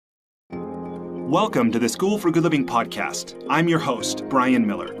Welcome to the School for Good Living podcast. I'm your host, Brian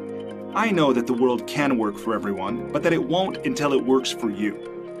Miller. I know that the world can work for everyone, but that it won't until it works for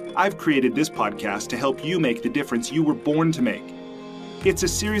you. I've created this podcast to help you make the difference you were born to make. It's a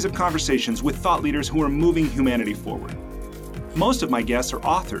series of conversations with thought leaders who are moving humanity forward. Most of my guests are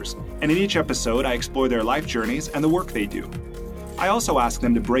authors, and in each episode I explore their life journeys and the work they do. I also ask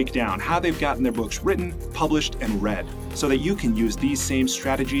them to break down how they've gotten their books written, published, and read, so that you can use these same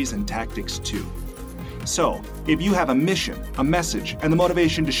strategies and tactics too. So, if you have a mission, a message, and the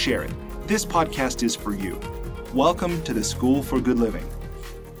motivation to share it, this podcast is for you. Welcome to the School for Good Living.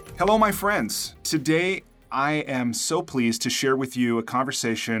 Hello, my friends. Today, I am so pleased to share with you a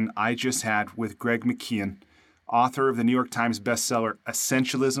conversation I just had with Greg McKeown, author of the New York Times bestseller,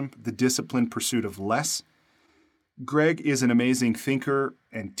 Essentialism, The Disciplined Pursuit of Less. Greg is an amazing thinker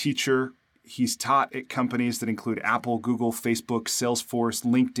and teacher. He's taught at companies that include Apple, Google, Facebook, Salesforce,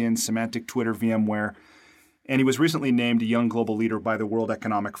 LinkedIn, Symantec, Twitter, VMware, and he was recently named a Young Global Leader by the World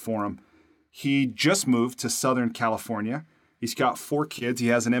Economic Forum. He just moved to Southern California. He's got 4 kids. He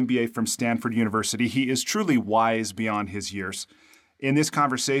has an MBA from Stanford University. He is truly wise beyond his years. In this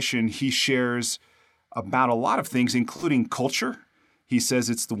conversation, he shares about a lot of things, including culture. He says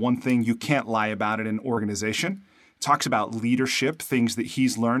it's the one thing you can't lie about in an organization. Talks about leadership, things that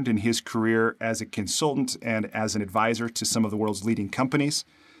he's learned in his career as a consultant and as an advisor to some of the world's leading companies.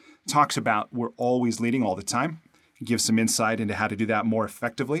 Talks about we're always leading all the time. He gives some insight into how to do that more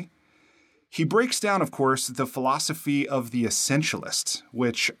effectively. He breaks down, of course, the philosophy of the Essentialist,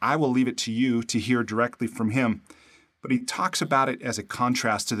 which I will leave it to you to hear directly from him. But he talks about it as a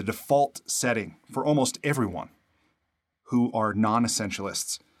contrast to the default setting for almost everyone who are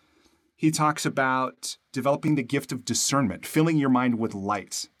non-essentialists. He talks about developing the gift of discernment, filling your mind with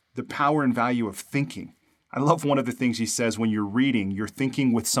light, the power and value of thinking. I love one of the things he says, when you're reading, you're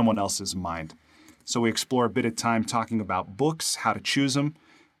thinking with someone else's mind. So we explore a bit of time talking about books, how to choose them,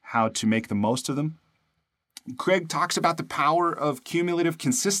 how to make the most of them. Greg talks about the power of cumulative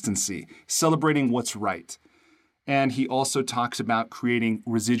consistency, celebrating what's right. And he also talks about creating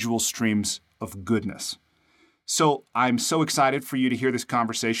residual streams of goodness. So I'm so excited for you to hear this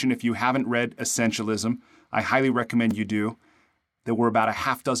conversation. If you haven't read Essentialism, I highly recommend you do. There were about a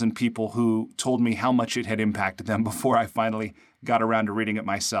half dozen people who told me how much it had impacted them before I finally got around to reading it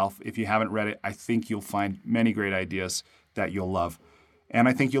myself. If you haven't read it, I think you'll find many great ideas that you'll love. And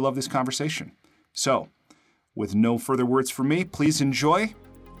I think you'll love this conversation. So, with no further words from me, please enjoy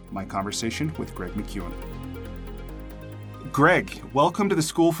my conversation with Greg McKeown. Greg, welcome to the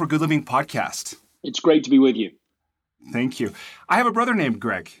School for Good Living podcast. It's great to be with you. Thank you. I have a brother named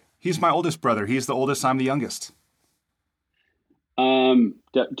Greg. He's my oldest brother. He's the oldest. I'm the youngest. Hold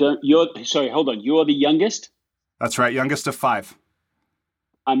on. You're the youngest? That's right. Youngest of 5.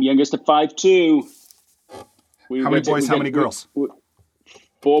 I'm youngest of 5 too. How many boys, how many girls?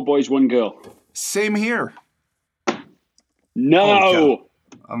 4 boys, 1 girl. Same here. No. Okay.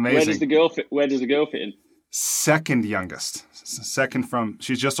 Amazing. Where does the girl fit in? Second youngest.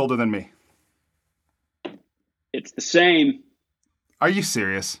 She's just older than me. It's the same. Are you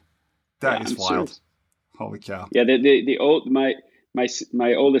serious? That is wild. Serious. Holy cow. Yeah,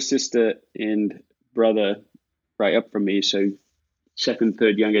 my older sister and brother right up from me, so second,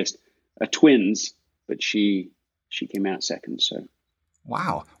 third youngest, are twins, but she came out second, so.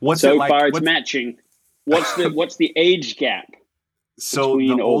 Wow. What's so it like? far it's matching. What's the age gap? So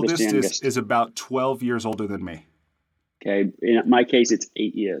the oldest is about 12 years older than me. Okay. In my case, it's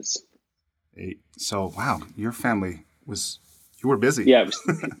 8 years. 8. So, wow, your family you were busy. Yeah, it was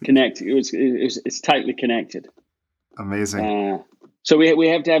connected. It's tightly connected. Amazing. So we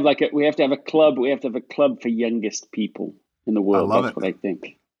have to have a club. We have to have a club for youngest people in the world. That's what I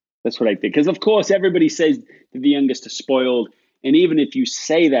think. That's what I think. Because of course everybody says that the youngest are spoiled, and even if you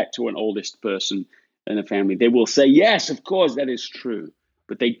say that to an oldest person in a family, they will say, "Yes, of course that is true,"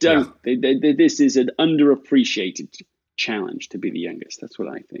 but they don't. Yeah. This is an underappreciated challenge to be the youngest. That's what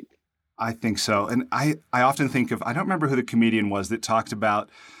I think. I think so. And I often think I don't remember who the comedian was that talked about,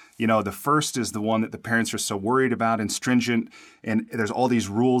 the first is the one that the parents are so worried about and stringent, and there's all these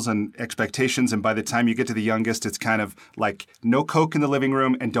rules and expectations. And by the time you get to the youngest, it's kind of like no Coke in the living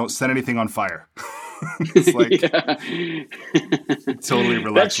room and don't set anything on fire. It's like totally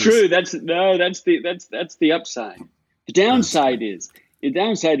relaxes. That's true. That's the upside. The downside is it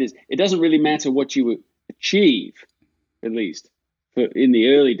doesn't really matter what you achieve, at least in the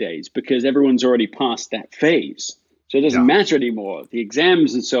early days, because everyone's already past that phase. So it doesn't matter anymore. The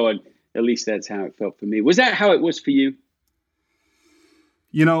exams and so on, at least that's how it felt for me. Was that how it was for you?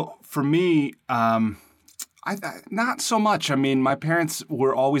 For me, Not so much. I mean, my parents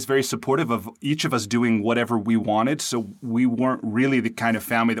were always very supportive of each of us doing whatever we wanted. So we weren't really the kind of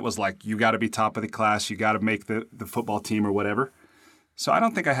family that was like, you got to be top of the class, you got to make the football team or whatever. So I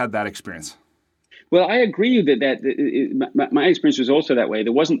don't think I had that experience. Well, I agree my experience was also that way.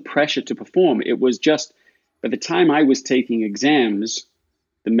 There wasn't pressure to perform. It was just by the time I was taking exams,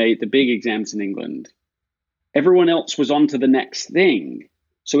 the big exams in England, everyone else was on to the next thing.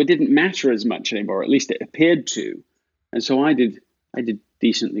 So it didn't matter as much anymore, at least it appeared to. And so I did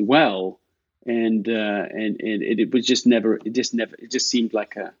decently well. And it was just never, it just seemed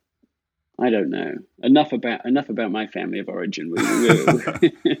like I don't know, enough about my family of origin.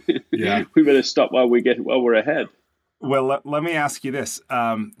 Yeah. We better stop while we're ahead. Well, let me ask you this.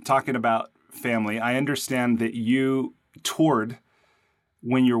 Talking about family, I understand that you toured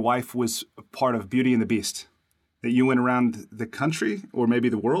when your wife was part of Beauty and the Beast, that you went around the country or maybe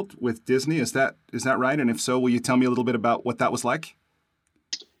the world with Disney. Is that right? And if so, will you tell me a little bit about what that was like?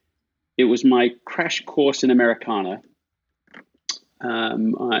 It was my crash course in Americana.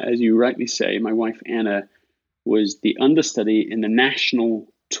 As you rightly say, my wife, Anna, was the understudy in the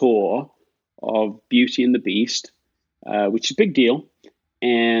national tour of Beauty and the Beast, which is a big deal.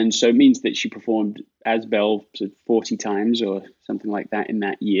 And so it means that she performed as Belle 40 times or something like that in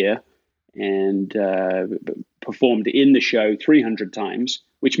that year, and performed in the show 300 times,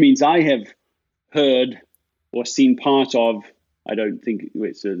 which means I have heard or seen part of, I don't think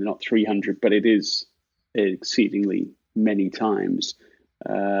it's not 300, but it is exceedingly many times.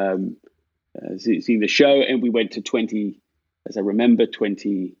 Seeing the show, and we went to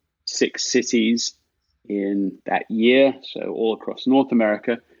 26 cities in that year, so all across North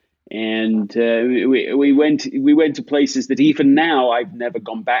America, and we went to places that even now I've never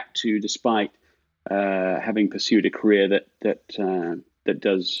gone back to, despite having pursued a career that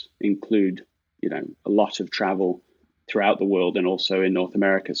does include a lot of travel throughout the world and also in North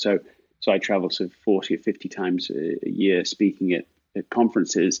America. So I travel 40 or 50 times a year speaking at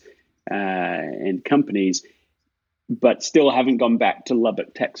conferences and companies, but still haven't gone back to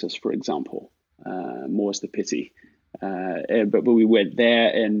Lubbock, Texas, for example. More's the pity. But we went there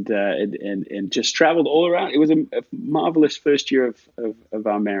and just traveled all around. It was a marvelous first year of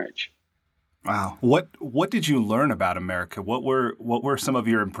our marriage. Wow. What did you learn about America? What were some of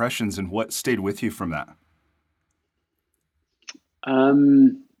your impressions, and what stayed with you from that?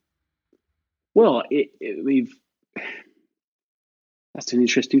 Well, that's an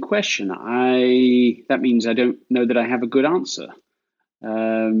interesting question. That means I don't know that I have a good answer.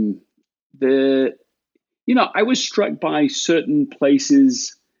 I was struck by certain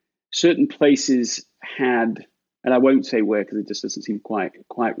places had, and I won't say where because it just doesn't seem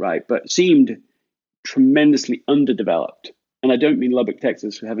quite right, but seemed tremendously underdeveloped. And I don't mean Lubbock,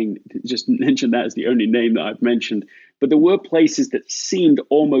 Texas, for having just mentioned that as the only name that I've mentioned, but there were places that seemed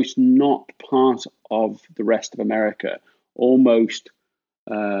almost not part of the rest of America, almost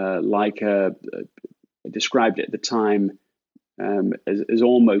like I described it at the time as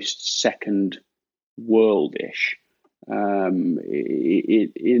almost second world-ish. The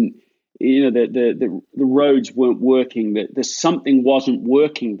roads weren't working. The something wasn't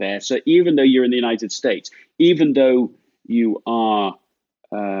working there. So even though you're in the United States, even though you are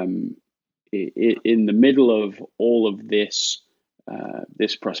in the middle of all of this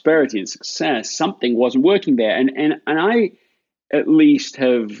prosperity and success, something wasn't working there. And I at least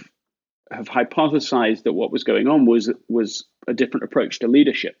have hypothesized that what was going on was a different approach to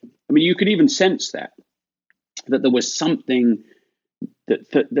leadership. I mean, you could even sense that there was something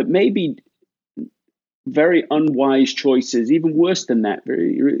that maybe very unwise choices, even worse than that,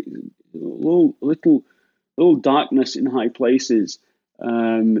 very little darkness in high places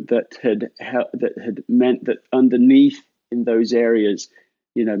that had meant that underneath in those areas,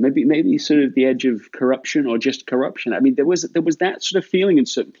 maybe sort of the edge of corruption or just corruption. I mean, there was that sort of feeling in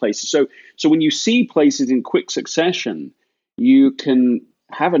certain places. So when you see places in quick succession, you can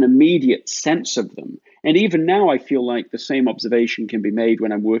have an immediate sense of them. And even now, I feel like the same observation can be made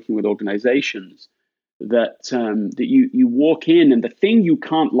when I'm working with organizations, that you walk in, and the thing you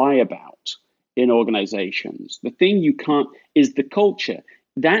can't lie about in organizations, the thing you can't, is the culture.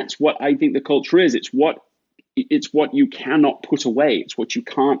 That's what I think the culture is. It's what you cannot put away. It's what you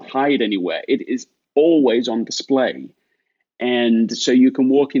can't hide anywhere. It is always on display. And so I can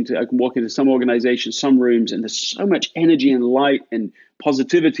walk into some organizations, some rooms, and there's so much energy and light and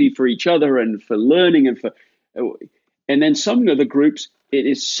positivity for each other and for learning and then some other groups, it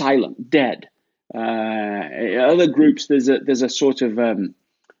is silent, dead. Other groups, there's a sort of a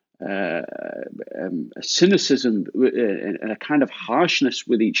cynicism and a kind of harshness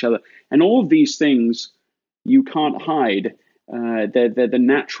with each other. And all of these things you can't hide. They're the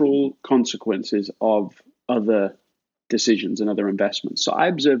natural consequences of other decisions and other investments. So I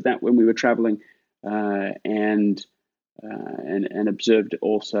observed that when we were traveling, and observed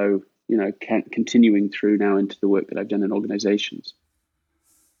also, continuing through now into the work that I've done in organizations.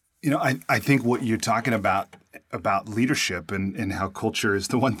 I think what you're talking about leadership and how culture is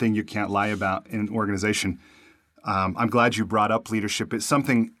the one thing you can't lie about in an organization. I'm glad you brought up leadership. It's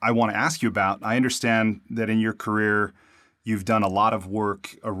something I want to ask you about. I understand that in your career, you've done a lot of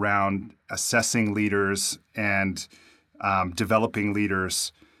work around assessing leaders and developing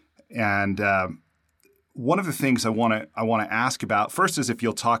leaders. And one of the things I want to ask about first is if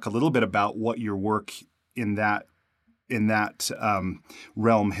you'll talk a little bit about what your work in that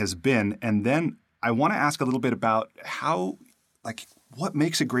realm has been, and then I want to ask a little bit about what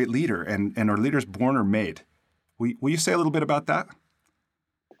makes a great leader, and are leaders born or made? Will you say a little bit about that?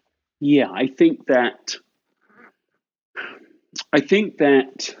 Yeah, I think that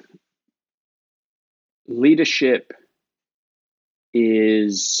leadership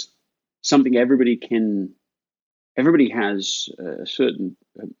is something everybody has a certain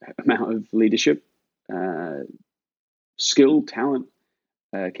amount of leadership, skill, talent,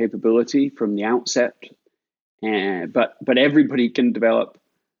 capability from the outset, but everybody can develop,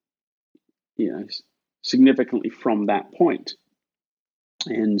 significantly from that point.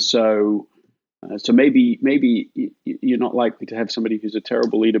 And so maybe you're not likely to have somebody who's a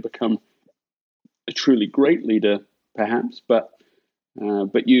terrible leader become a truly great leader, perhaps, but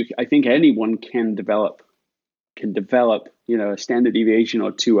I think anyone can develop, a standard deviation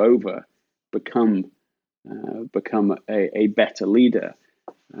or two over, become a better leader.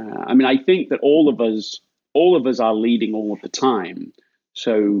 I think that all of us are leading all of the time.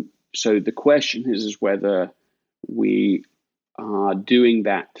 So the question is whether we are doing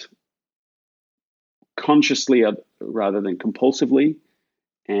that consciously rather than compulsively,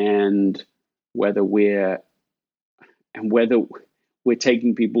 and whether we're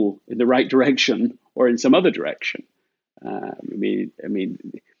taking people in the right direction or in some other direction.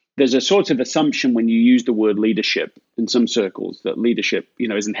 There's a sort of assumption when you use the word leadership in some circles that leadership,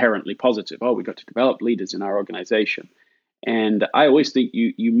 is inherently positive. Oh, we've got to develop leaders in our organization. And I always think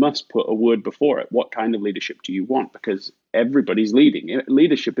you must put a word before it. What kind of leadership do you want? Because everybody's leading.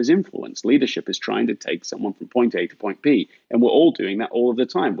 Leadership is influence. Leadership is trying to take someone from point A to point B. And we're all doing that all of the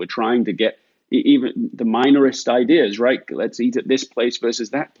time. We're trying to get even the minorest ideas, right? Let's eat at this place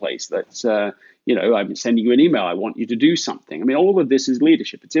versus that place. Let's, I'm sending you an email. I want you to do something. All of this is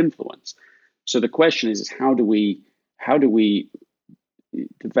leadership. It's influence. So the question is how do we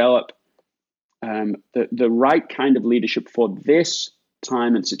develop the right kind of leadership for this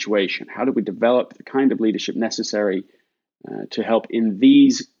time and situation? How do we develop the kind of leadership necessary to help in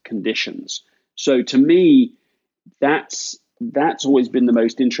these conditions? So to me, that's always been the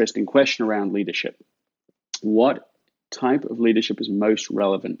most interesting question around leadership. What type of leadership is most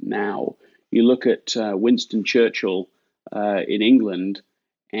relevant now? You look at Winston Churchill in England,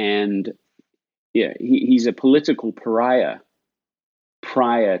 and he's a political pariah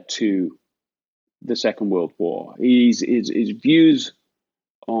prior to the Second World War. His views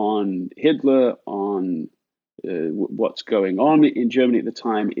on Hitler, on what's going on in Germany at the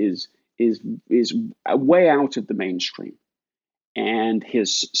time is way out of the mainstream. And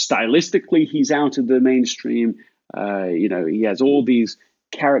stylistically, he's out of the mainstream. He has all these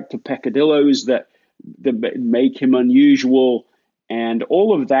character peccadillos that make him unusual, and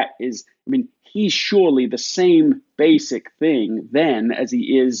all of that is. He's surely the same basic thing then as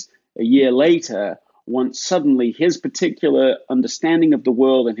he is a year later, once suddenly his particular understanding of the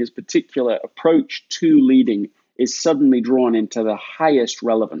world and his particular approach to leading is suddenly drawn into the highest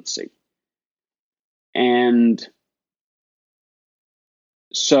relevancy. And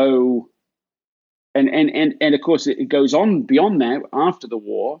so, and of course, it goes on beyond that. After the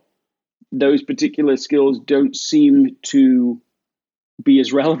war, those particular skills don't seem to be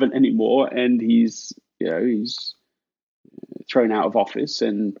as relevant anymore, and he's thrown out of office,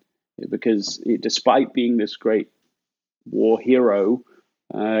 and because despite being this great war hero,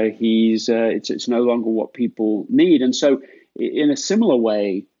 it's no longer what people need. And so, in a similar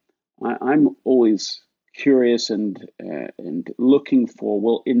way, I'm always curious and looking for,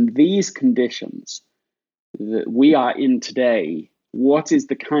 well, in these conditions that we are in today, what is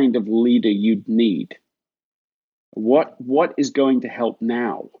the kind of leader you'd need? What is going to help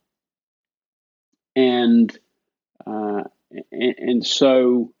now? And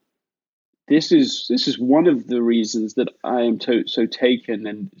so this is one of the reasons that I am so taken,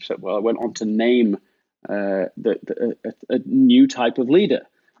 and I went on to name a new type of leader,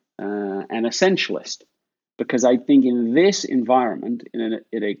 an essentialist, because I think in this environment, in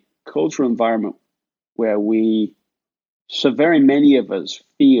a cultural environment where so very many of us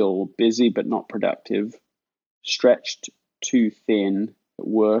feel busy but not productive, stretched too thin at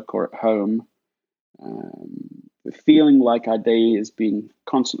work or at home, feeling like our day is being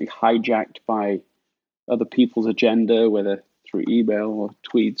constantly hijacked by other people's agenda, whether through email or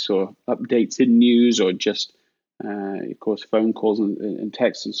tweets or updates in news or just, of course, phone calls and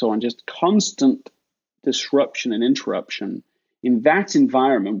texts and so on, just constant disruption and interruption. In that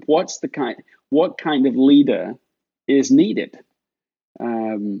environment, what kind of leader is needed?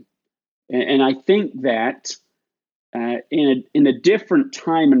 And I think that in a different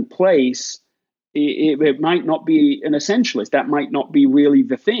time and place, it might not be an essentialist. That might not be really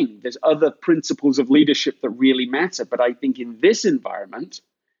the thing. There's other principles of leadership that really matter. But I think in this environment,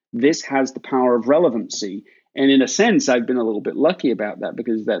 this has the power of relevancy. And in a sense, I've been a little bit lucky about that,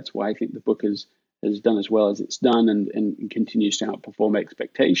 because that's why I think the book has done as well as it's done and continues to outperform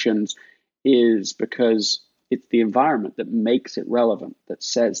expectations, is because it's the environment that makes it relevant, that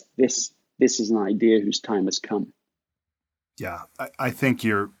says this is an idea whose time has come. Yeah, I think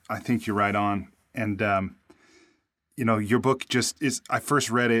you're right on. And, your book I first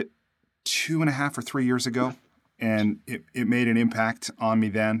read it 2.5 or 3 years ago, and it made an impact on me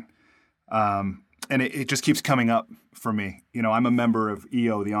then. And it just keeps coming up for me. I'm a member of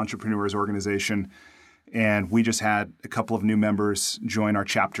EO, the Entrepreneurs Organization, and we just had a couple of new members join our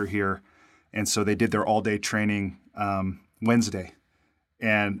chapter here. And so they did their all-day training Wednesday.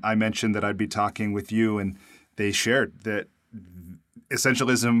 And I mentioned that I'd be talking with you, and they shared that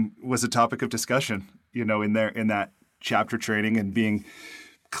essentialism was a topic of discussion, in that chapter training, and being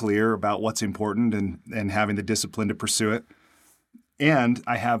clear about what's important and having the discipline to pursue it. And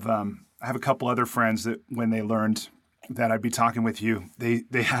I have a couple other friends that when they learned that I'd be talking with you,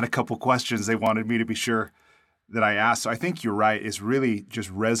 they had a couple questions they wanted me to be sure that I asked. So I think you're right. It's really just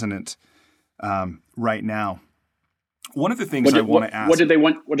resonant right now. One of the things I want to ask. What did they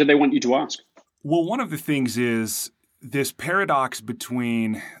want you to ask? Well, one of the things is this paradox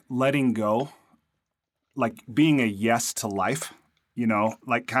between letting go, like being a yes to life,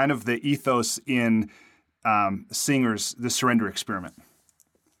 like kind of the ethos in Singer's The Surrender Experiment,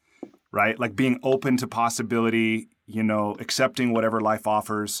 right? Like being open to possibility, accepting whatever life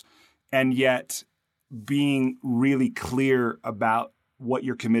offers, and yet being really clear about what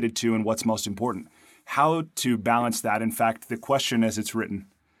you're committed to and what's most important. How to balance that. In fact, the question as it's written: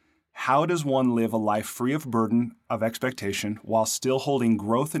 how does one live a life free of burden of expectation while still holding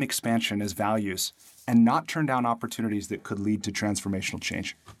growth and expansion as values and not turn down opportunities that could lead to transformational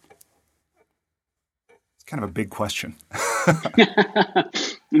change? It's kind of a big question.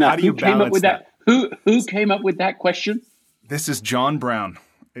 Now, who came up with that? Who came up with that question? This is John Brown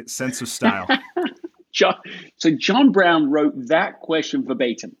at Sense of Style. John Brown wrote that question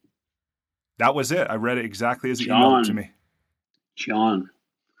verbatim. That was it. I read it exactly as it emailed it to me. John.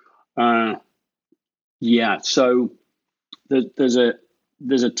 Yeah. So there's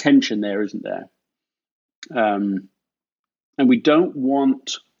a tension there, isn't there? And we don't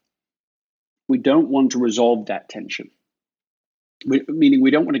want to resolve that tension. Meaning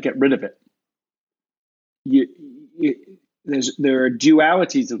we don't want to get rid of it. There are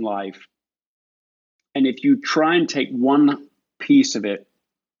dualities in life, and if you try and take one piece of it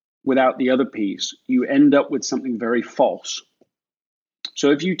without the other piece, you end up with something very false. So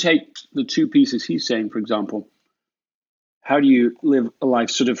if you take the two pieces he's saying, for example, how do you live a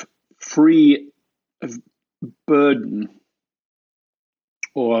life sort of free of burden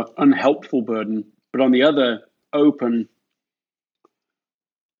or unhelpful burden, but on the other, open,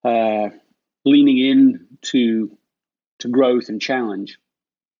 leaning in to growth and challenge.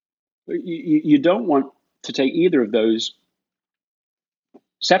 You don't want to take either of those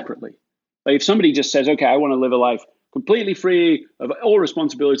separately. Like if somebody just says, okay, I want to live a life completely free of all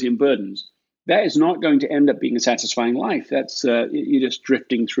responsibility and burdens, that is not going to end up being a satisfying life. That's you're just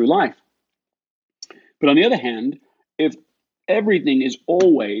drifting through life. But on the other hand, if everything is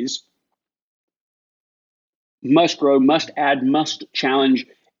always must grow, must add, must challenge,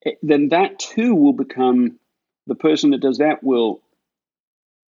 then that too will become, the person that does that will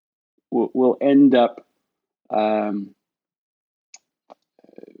end up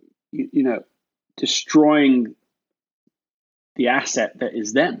destroying the asset that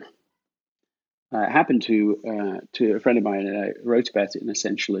is them. It happened to a friend of mine, and I wrote about it in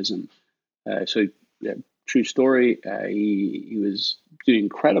Essentialism. True story. He was doing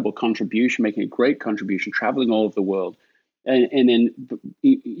incredible contribution, making a great contribution, traveling all over the world, and then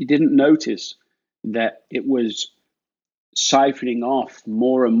he didn't notice that it was siphoning off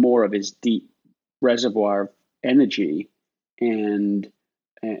more and more of his deep reservoir of energy and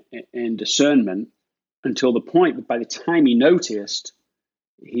discernment until the point that by the time he noticed,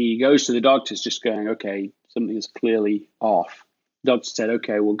 he goes to the doctors just going, okay, something is clearly off. The doctor said,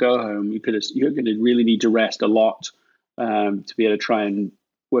 okay, well, go home. You're going to really need to rest a lot to be able to try and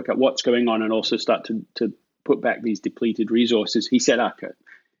work out what's going on and also start to put back these depleted resources. He said, I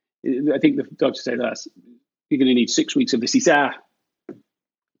think the doctor said, you're going to need 6 weeks of this. He said,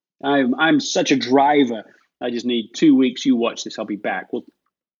 I'm such a driver. I just need 2 weeks. You watch this. I'll be back. Well,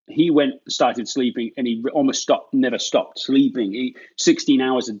 he started sleeping, and he almost never stopped sleeping. 16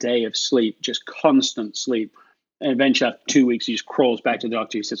 hours a day of sleep, just constant sleep. And eventually, after 2 weeks, he just crawls back to the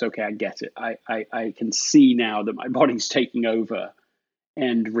doctor. He says, okay, I get it. I can see now that my body's taking over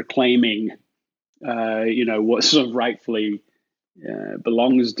and reclaiming, what sort of rightfully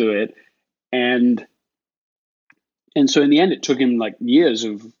belongs to it. And so in the end, it took him like years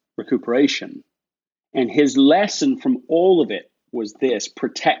of recuperation. And his lesson from all of it was this: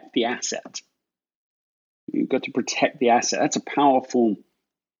 protect the asset. You've got to protect the asset. That's a powerful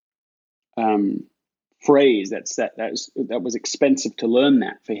phrase. That was expensive to learn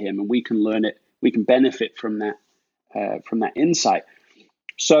that for him, and we can learn it. We can benefit from that insight.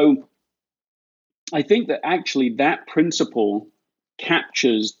 So I think that actually that principle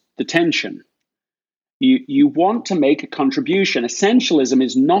captures the tension. You want to make a contribution. Essentialism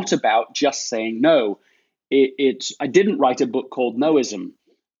is not about just saying no. I didn't write a book called Noism.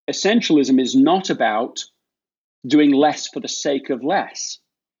 Essentialism is not about doing less for the sake of less.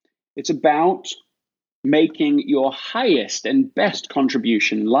 It's about making your highest and best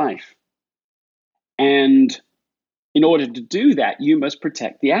contribution in life. And in order to do that, you must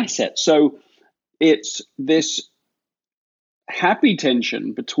protect the asset. So it's this happy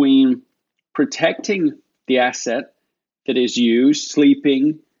tension between protecting the asset that is you,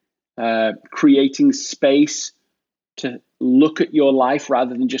 sleeping, creating space to look at your life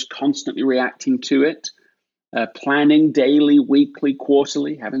rather than just constantly reacting to it, planning daily, weekly,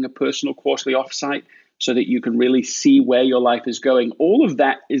 quarterly, having a personal quarterly offsite so that you can really see where your life is going. All of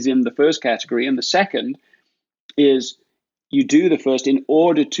that is in the first category. And the second is you do the first in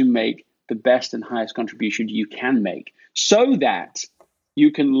order to make the best and highest contribution you can make so that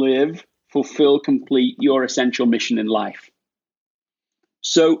you can live, fulfill, complete your essential mission in life.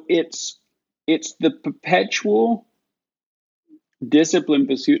 So it's the perpetual disciplined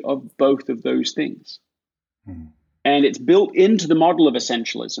pursuit of both of those things. Mm-hmm. And it's built into the model of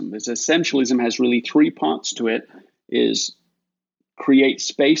essentialism. Essentialism has really three parts to it: is create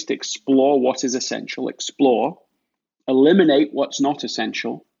space to explore what is essential, eliminate what's not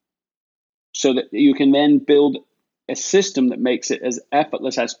essential, so that you can then build a system that makes it as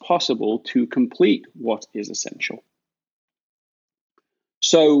effortless as possible to complete what is essential.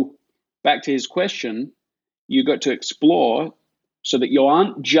 So back to his question, you got to explore so that you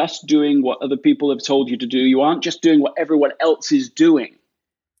aren't just doing what other people have told you to do. You aren't just doing what everyone else is doing.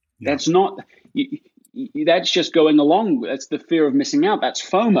 Yeah. That's not, that's just going along. That's the fear of missing out. That's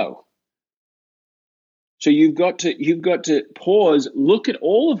FOMO. So you've got to pause, look at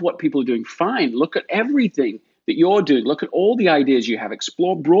all of what people are doing. Fine. Look at everything that you're doing. Look at all the ideas you have.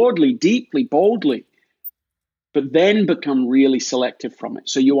 Explore broadly, deeply, boldly, but then become really selective from it.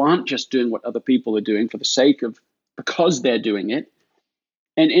 So you aren't just doing what other people are doing for the sake of, because they're doing it.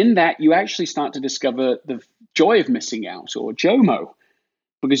 And in that, you actually start to discover the joy of missing out, or JOMO,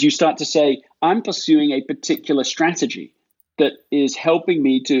 because you start to say, I'm pursuing a particular strategy that is helping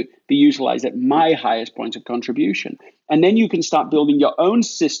me to be utilized at my highest point of contribution. And then you can start building your own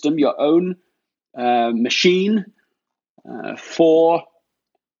system, your own machine for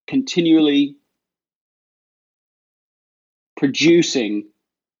continually producing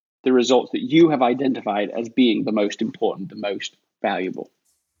the results that you have identified as being the most important, the most valuable.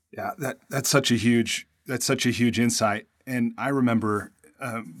 Yeah, that's such a huge insight. And I remember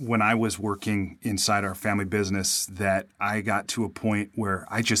when I was working inside our family business that I got to a point where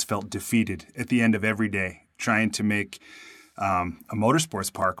I just felt defeated at the end of every day, trying to make a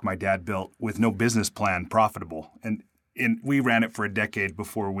motorsports park my dad built with no business plan profitable. And we ran it for a decade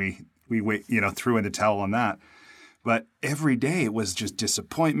before we threw in the towel on that. But every day it was just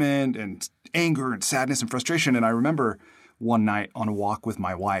disappointment and anger and sadness and frustration. And I remember one night on a walk with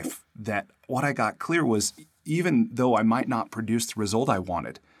my wife that what I got clear was, even though I might not produce the result I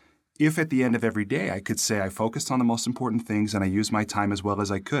wanted, if at the end of every day I could say I focused on the most important things and I used my time as well as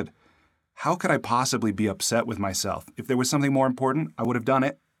I could, how could I possibly be upset with myself? If there was something more important, I would have done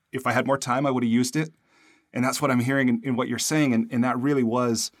it. If I had more time, I would have used it. And that's what I'm hearing in what you're saying. And that really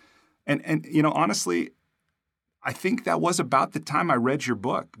was, and honestly, I think that was about the time I read your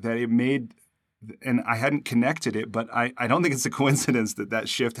book that it made and I hadn't connected it, but I don't think it's a coincidence that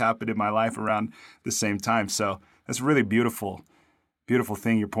shift happened in my life around the same time. So that's a really beautiful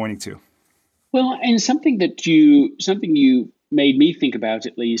thing you're pointing to. Well, and something you made me think about,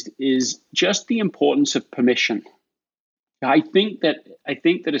 at least, is just the importance of permission. I think that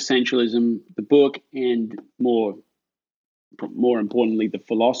Essentialism, the book, and more importantly, the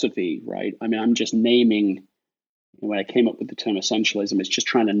philosophy, right? I mean, I'm just naming, when I came up with the term Essentialism, it's just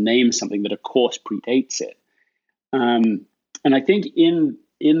trying to name something that, of course, predates it. And I think in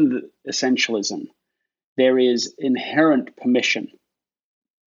the Essentialism, there is inherent permission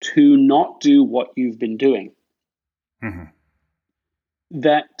to not do what you've been doing. Mm-hmm.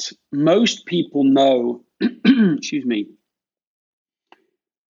 That most people know, excuse me,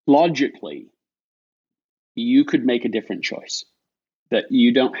 logically, you could make a different choice, that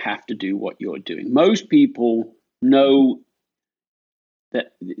you don't have to do what you're doing. Most people know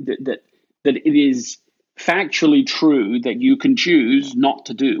that it is factually true that you can choose not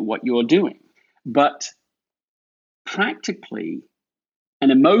to do what you're doing. But practically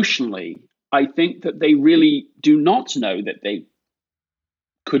and emotionally, I think that they really do not know that they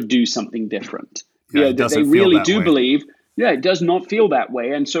could do something different. Yeah, that they really do believe, it does not feel that way.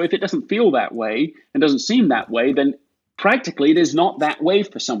 And so if it doesn't feel that way and doesn't seem that way, then practically it is not that way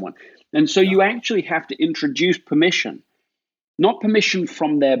for someone. And so you actually have to introduce permission, not permission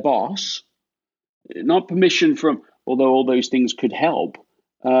from their boss, not permission from, although all those things could help,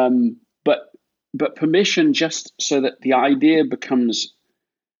 but permission just so that the idea becomes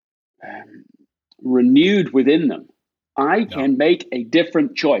renewed within them. I can make a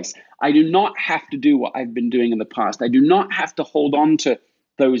different choice. I do not have to do what I've been doing in the past. I do not have to hold on to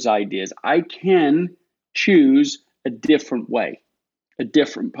those ideas. I can choose a different way, a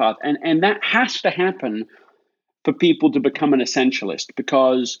different path. And that has to happen for people to become an essentialist,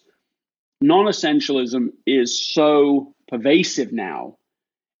 because non-essentialism is so pervasive now.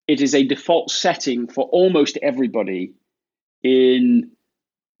 It is a default setting for almost everybody in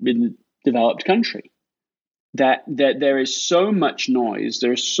the developed country. That there is so much noise,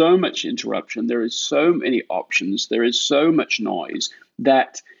 there is so much interruption, there is so many options, there is so much noise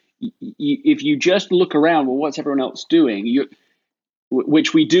that if you just look around, well, what's everyone else doing?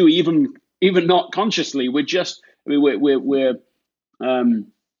 Which we do even not consciously. We're just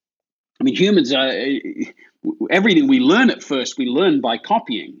humans are everything we learn at first, we learn by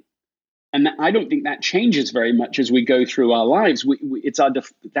copying. And I don't think that changes very much as we go through our lives.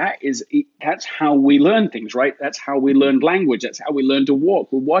 That's how we learn things, right? That's how we learn language. That's how we learn to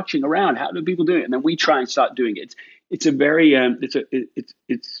walk. We're watching around. How do people do it? And then we try and start doing it. It's a very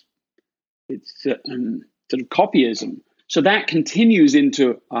sort of copyism. So that continues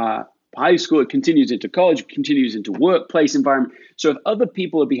into high school. It continues into college. It continues into workplace environment. So if other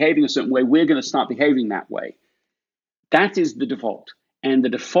people are behaving a certain way, we're going to start behaving that way. That is the default. And the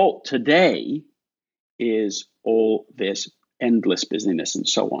default today is all this endless busyness and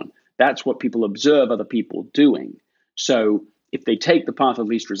so on. That's what people observe other people doing. So if they take the path of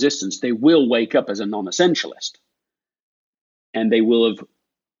least resistance, they will wake up as a non-essentialist. And they will have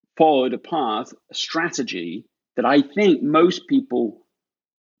followed a path, a strategy that I think most people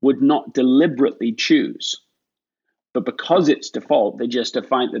would not deliberately choose. But because it's default, they just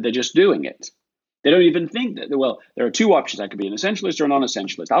find that they're just doing it. They don't even think that, well, there are two options. I could be an essentialist or a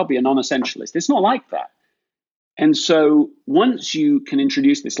non-essentialist. I'll be a non-essentialist. It's not like that. And so once you can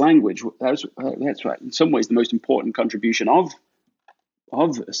introduce this language, that's right. In some ways, the most important contribution of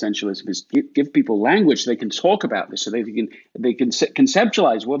essentialism is give people language so they can talk about this, so they can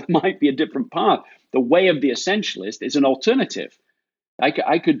conceptualize, well, there might be a different path. The way of the essentialist is an alternative. I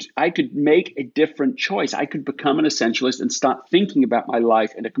could make a different choice. I could become an essentialist and start thinking about my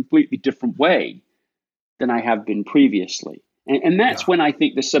life in a completely different way than I have been previously. And that's when I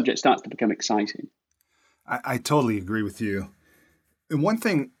think the subject starts to become exciting. I totally agree with you. And one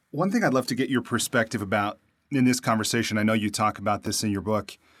thing I'd love to get your perspective about in this conversation, I know you talk about this in your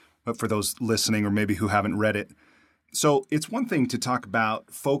book, but for those listening or maybe who haven't read it. So it's one thing to talk about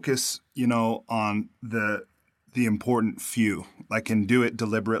focus, on the important few, and do it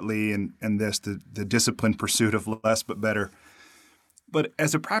deliberately and the disciplined pursuit of less but better. But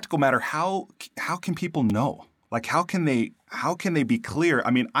as a practical matter, how can people know? How can they be clear?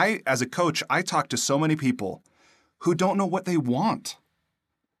 I mean, as a coach, I talk to so many people who don't know what they want,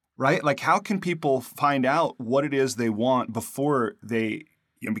 right? How can people find out what it is they want before they,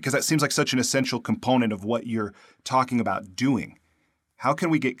 because that seems like such an essential component of what you're talking about doing. How can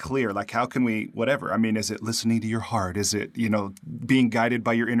we get clear? How can we, whatever? I mean, is it listening to your heart? Is it, being guided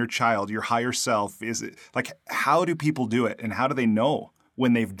by your inner child, your higher self? Is it, how do people do it? And how do they know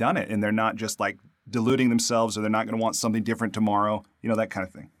when they've done it and they're not just like deluding themselves, or they're not going to want something different tomorrow, that kind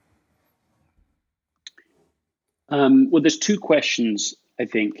of thing? Well, there's two questions, I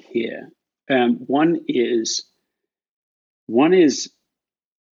think, here. One is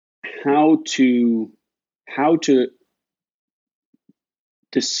how to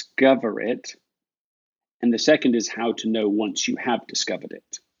discover it, and the second is how to know once you have discovered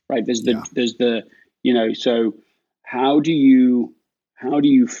it. Right? So how do you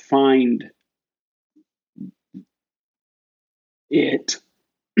find it,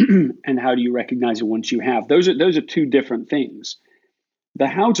 and how do you recognize it once you have? Those are two different things. The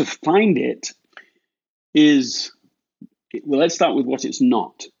how to find it is, well, let's start with what it's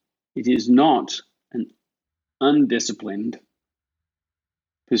not. It is not an undisciplined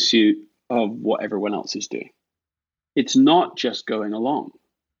pursuit of what everyone else is doing. It's not just going along.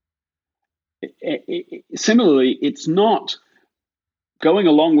 Similarly, it's not going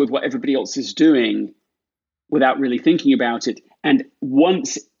along with what everybody else is doing without really thinking about it. And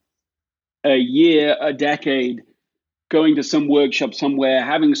once a year, a decade, going to some workshop somewhere,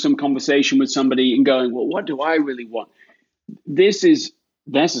 having some conversation with somebody and going, well, what do I really want? This is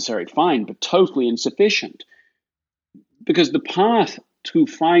necessary, fine, but totally insufficient. Because the path to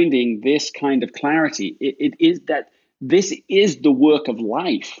finding this kind of clarity, it is that this is the work of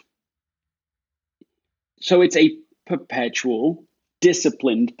life. So it's a perpetual,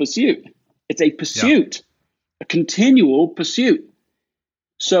 disciplined pursuit. It's a pursuit, a continual pursuit.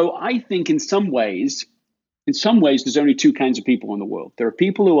 So I think in some ways, there's only two kinds of people in the world. There are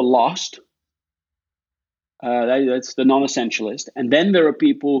people who are lost. That's the non-essentialist. And then there are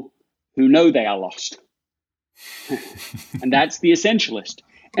people who know they are lost. And that's the essentialist.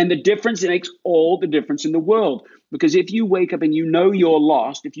 And the difference, it makes all the difference in the world. Because if you wake up and you know you're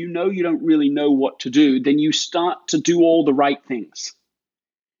lost, if you know you don't really know what to do, then you start to do all the right things.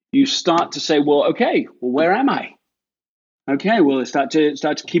 You start to say, well, okay, well, where am I? Okay, well, start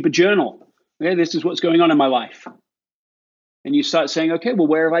to keep a journal. Okay, this is what's going on in my life. And you start saying, okay, well,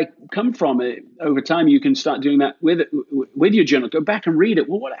 where have I come from? Over time, you can start doing that with your journal. Go back and read it.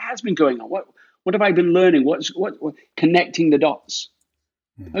 Well, what has been going on? What have I been learning? What connecting the dots?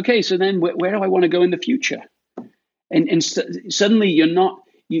 Okay, so then where do I want to go in the future? And suddenly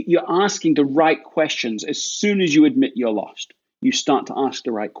you're asking the right questions. As soon as you admit you're lost, you start to ask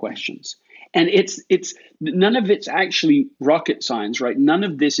the right questions. And it's none of it's actually rocket science, right? None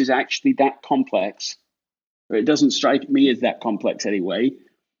of this is actually that complex. Or it doesn't strike me as that complex anyway.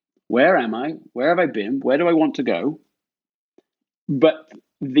 Where am I? Where have I been? Where do I want to go? But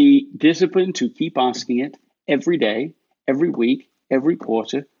the discipline to keep asking it every day, every week, every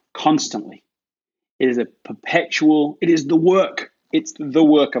quarter, constantly. It is it is the work. It's the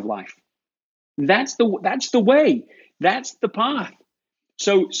work of life. That's the way. That's the path.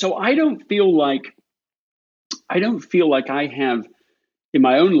 So I don't feel like I have in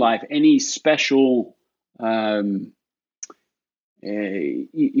my own life any special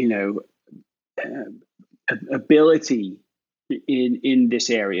ability in this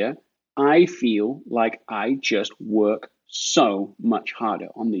area. I feel like I just work so much harder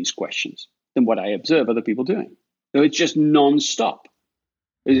on these questions than what I observe other people doing. So it's just nonstop.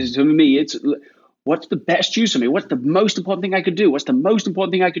 To me, it's what's the best use of me? What's the most important thing I could do? What's the most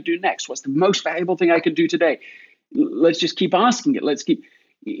important thing I could do next? What's the most valuable thing I could do today? Let's just keep asking it.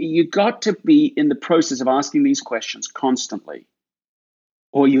 You got to be in the process of asking these questions constantly,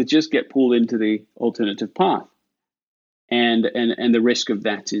 or you'll just get pulled into the alternative path. And the risk of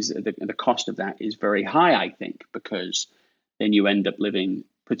that is the cost of that is very high, I think, because then you end up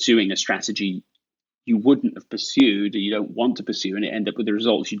pursuing a strategy you wouldn't have pursued, or you don't want to pursue, and it end up with the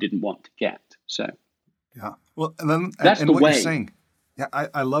results you didn't want to get. So, yeah, well, and then that's the what way. You're saying. Yeah,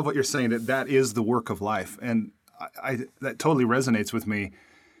 I love what you're saying. That is the work of life, and that totally resonates with me.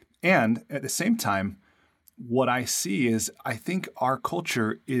 And at the same time, what I see is I think our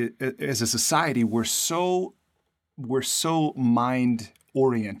culture as a society, we're so mind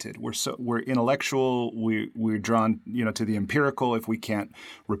oriented. We're intellectual. We're drawn, to the empirical. If we can't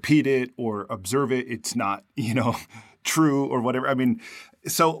repeat it or observe it, it's not, true or whatever. I mean,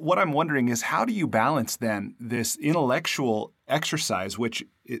 so what I'm wondering is, how do you balance then this intellectual exercise, which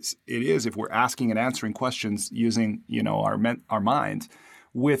it is if we're asking and answering questions using, our minds,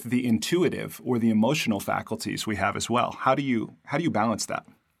 with the intuitive or the emotional faculties we have as well? How do you balance that?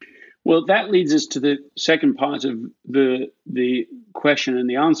 Well, that leads us to the second part of the question, and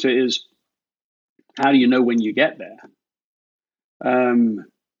the answer is, how do you know when you get there?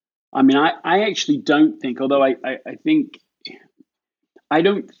 I actually don't think, although I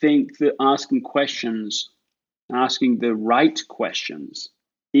don't think that asking questions asking the right questions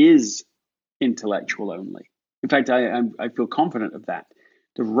is intellectual only. In fact, I feel confident of that.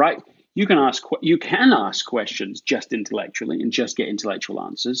 You can ask questions just intellectually and just get intellectual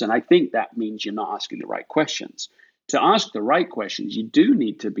answers, and I think that means you're not asking the right questions. To ask the right questions, you do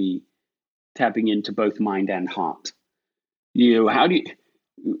need to be tapping into both mind and heart. How do you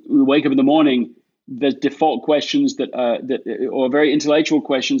wake up in the morning? There's default questions or very intellectual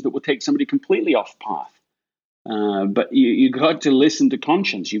questions that will take somebody completely off path. But you got to listen to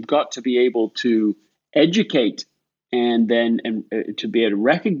conscience. You've got to be able to educate and to be able to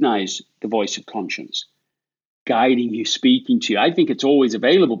recognize the voice of conscience guiding you, speaking to you. I think it's always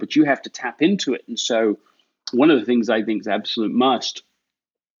available, but you have to tap into it. And so one of the things I think is absolute must,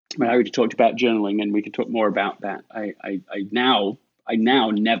 I already talked about journaling, and we could talk more about that. I now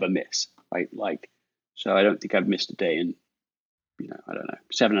never miss, right? So I don't think I've missed a day in, I don't know,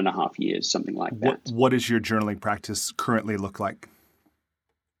 7.5 years, something like that. What does your journaling practice currently look like?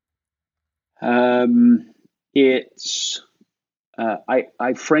 It's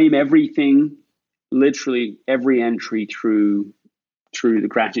I frame everything, literally every entry through the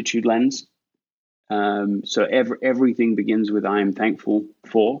gratitude lens. So everything begins with I am thankful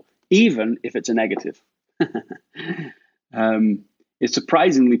for, even if it's a negative. It's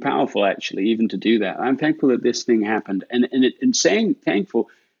surprisingly powerful, actually, even to do that. I'm thankful that this thing happened. And saying thankful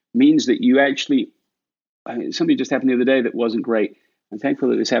means that you actually, something just happened the other day that wasn't great. I'm thankful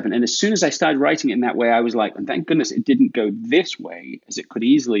that this happened. And as soon as I started writing it in that way, I was like, and thank goodness it didn't go this way, as it could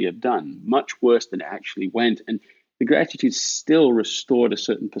easily have done, much worse than it actually went. And the gratitude still restored a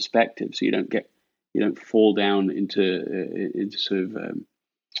certain perspective, so you don't fall down into sort of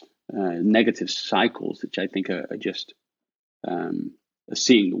negative cycles, which I think are just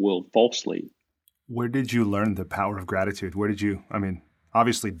seeing the world falsely. Where did you learn the power of gratitude?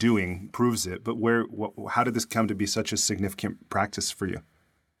 Obviously doing proves it, but how did this come to be such a significant practice for you?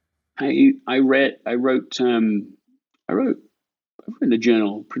 I wrote in a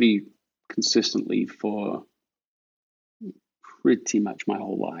journal pretty consistently for pretty much my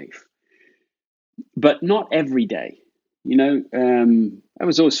whole life, but not every day. That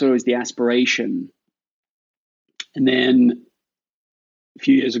was also always the aspiration. And then a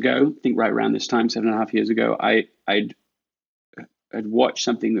few years ago, I think right around this time, 7.5 years ago, I'd watched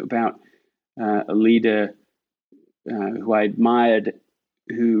something about a leader who I admired,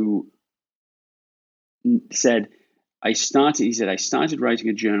 who said, I started writing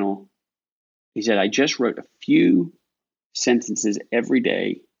a journal. He said, I just wrote a few sentences every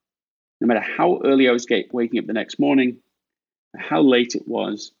day, no matter how early I was waking up the next morning, how late it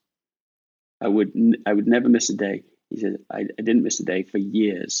was. I would never miss a day. He said, I didn't miss a day for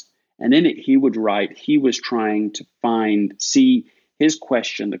years. And in it, he would write, he was trying to see his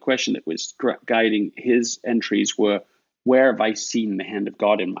question, the question that was guiding his entries were, where have I seen the hand of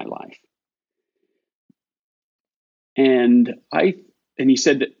God in my life? And he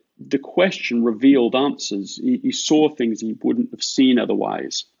said that the question revealed answers. He saw things he wouldn't have seen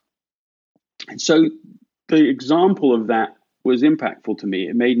otherwise. And so the example of that was impactful to me.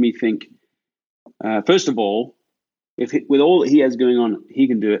 It made me think, first of all, with all that he has going on, he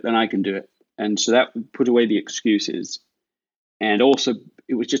can do it, then I can do it. And so that put away the excuses. And also,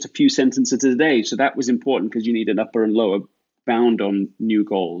 it was just a few sentences a day. So that was important because you need an upper and lower bound on new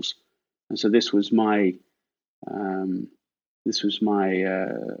goals. And so this was my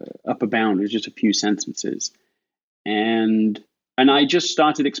upper bound. It was just a few sentences. And I just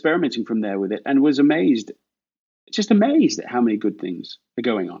started experimenting from there with it and was amazed at how many good things are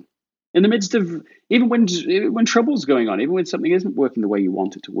going on. In the midst of, even when trouble's going on, even when something isn't working the way you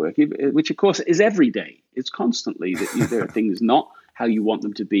want it to work, which of course is every day. It's constantly that there are things not how you want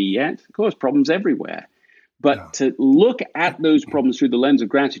them to be yet. Of course, problems everywhere. But to look at those problems through the lens of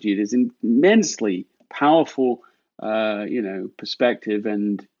gratitude is immensely powerful, perspective.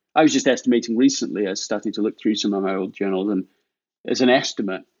 And I was just estimating recently, I was starting to look through some of my old journals, and as an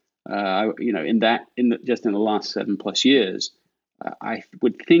estimate, just in the last 7+ years, I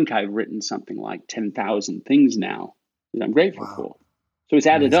would think I've written something like 10,000 things now that I'm grateful for. So it's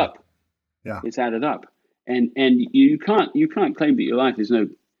added up. Yeah, it's added up, and you can't claim that your life is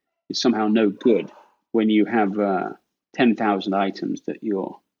somehow no good when you have 10,000 items that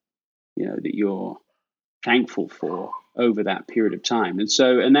you're thankful for over that period of time. And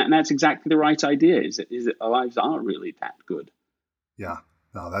so, and that's exactly the right idea. Is that our lives aren't really that good. Yeah.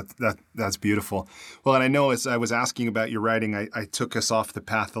 No, that's beautiful. Well, and I know as I was asking about your writing, I took us off the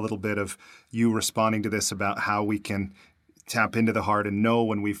path a little bit of you responding to this about how we can tap into the heart and know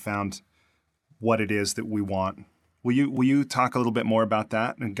when we've found what it is that we want. Will you talk a little bit more about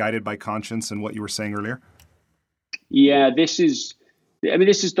that and guided by conscience and what you were saying earlier? Yeah, this is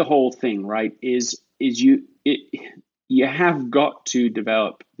the whole thing, right? You have got to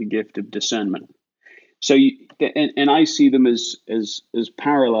develop the gift of discernment. So and I see them as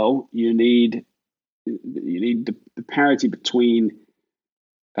parallel. You need the parity between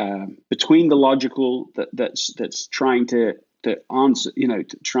the logical that's trying to answer,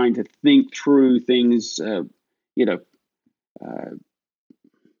 trying to think through things,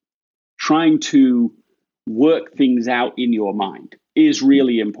 trying to work things out in your mind is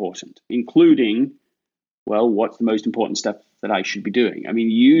really important, including, well, what's the most important stuff that I should be doing? I mean,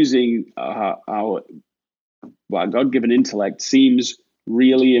 using our God-given intellect seems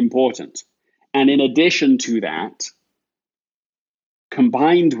really important. And in addition to that,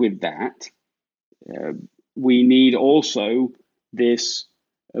 combined with that, we need also this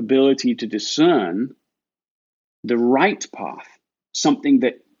ability to discern the right path, something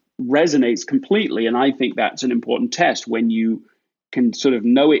that resonates completely. And I think that's an important test when you can sort of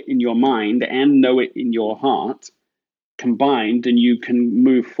know it in your mind and know it in your heart combined, and you can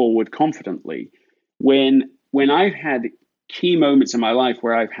move forward confidently. When I've had key moments in my life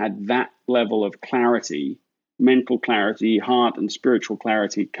where I've had that level of clarity, mental clarity, heart and spiritual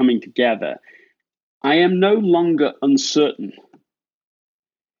clarity coming together, I am no longer uncertain.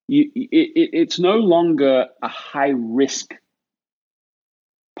 It's no longer a high risk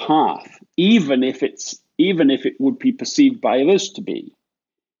path, even if it would be perceived by others to be.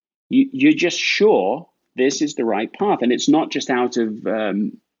 You're just sure this is the right path, and it's not just out of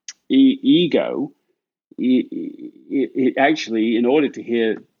ego. It actually, in order to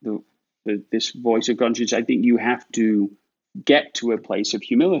hear this voice of conscience, I think you have to get to a place of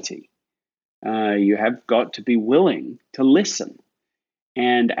humility. You have got to be willing to listen,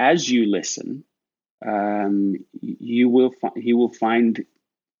 and as you listen, you will find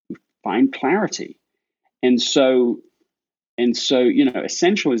clarity. And so,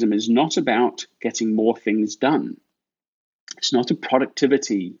 essentialism is not about getting more things done. It's not a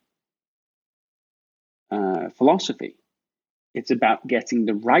productivity philosophy. It's about getting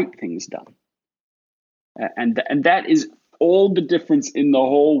the right things done. And that is all the difference in the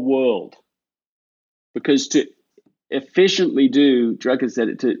whole world. Because to efficiently do, Drucker said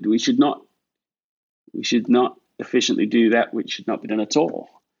it, we should not efficiently do that which should not be done at all.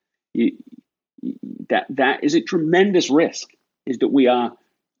 That is a tremendous risk, is that we are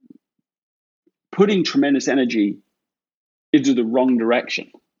putting tremendous energy into the wrong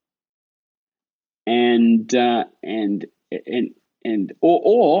direction,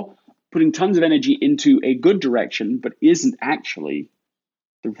 or putting tons of energy into a good direction but isn't actually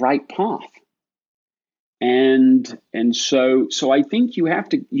the right path. And so I think you have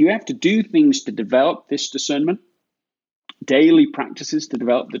to do things to develop this discernment, daily practices to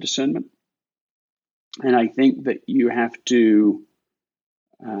develop the discernment. And I think that you have to,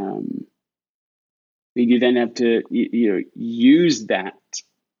 you then have to use that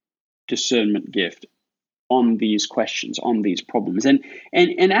discernment gift on these questions, on these problems, and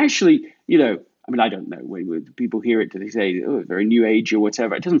actually, I mean, I don't know. When people hear it, they say, "Oh, very new age" or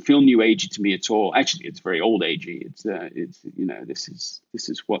whatever. It doesn't feel new agey to me at all. Actually, it's very old agey. This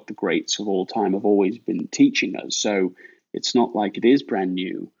is what the greats of all time have always been teaching us. So it's not like it is brand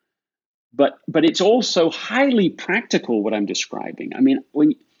new, but it's also highly practical. What I'm describing. I mean,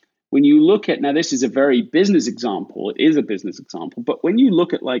 when you look at, now, this is a very business example. It is a business example, but when you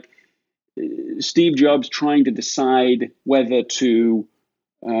look at like Steve Jobs trying to decide whether to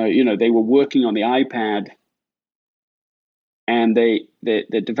they were working on the iPad, and they're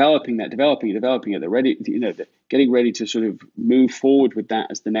developing it. They're ready, they're getting ready to sort of move forward with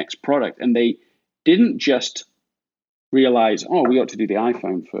that as the next product. And they didn't just realize, oh, we ought to do the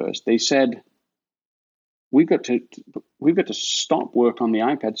iPhone first. They said, we've got to stop work on the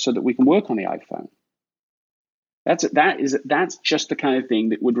iPad so that we can work on the iPhone. That's just the kind of thing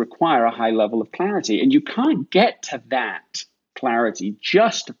that would require a high level of clarity, and you can't get to that clarity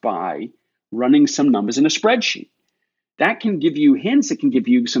just by running some numbers in a spreadsheet. That can give you hints, it can give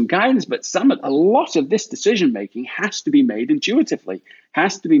you some guidance, but a lot of this decision making has to be made intuitively.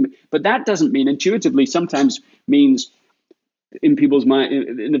 But that doesn't mean intuitively. Sometimes means in people's mind,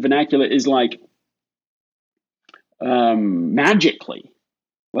 in the vernacular, is like magically.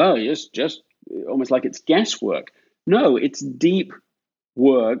 Well, it's just almost like it's guesswork. No, it's deep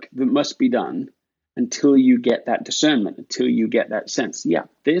work that must be done until you get that discernment, until you get that sense. Yeah,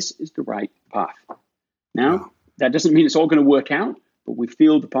 this is the right path. Now, that doesn't mean it's all going to work out, but we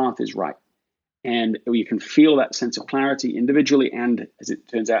feel the path is right. And you can feel that sense of clarity individually and, as it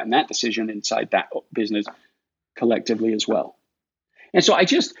turns out, in that decision inside that business collectively as well. And so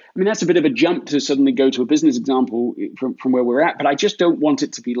that's a bit of a jump to suddenly go to a business example from where we're at, but I just don't want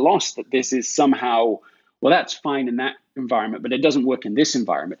it to be lost that this is somehow, well, that's fine in that environment, but it doesn't work in this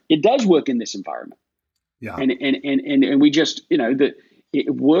environment. It does work in this environment. Yeah. And we just, that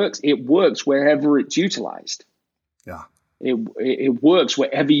it works wherever it's utilized. Yeah. It works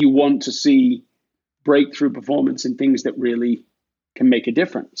wherever you want to see breakthrough performance and things that really can make a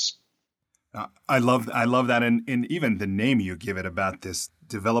difference. I love that. And even the name you give it about this,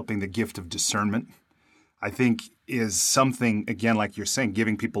 developing the gift of discernment, I think is something, again, like you're saying,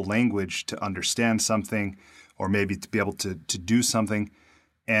 giving people language to understand something or maybe to be able to do something.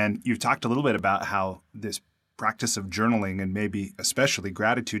 And you've talked a little bit about how this practice of journaling and maybe especially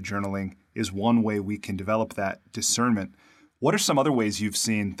gratitude journaling is one way we can develop that discernment. What are some other ways you've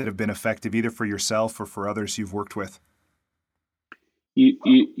seen that have been effective either for yourself or for others you've worked with?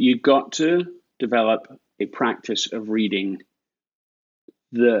 You got to develop a practice of reading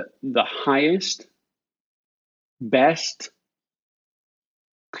the highest, best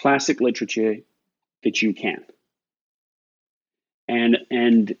classic literature that you can. And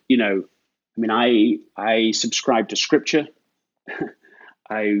I subscribe to scripture.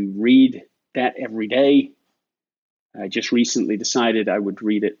 I read that every day. I just recently decided I would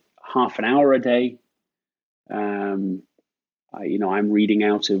read it half an hour a day. I'm reading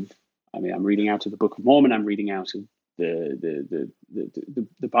out of the Book of Mormon. I'm reading out of the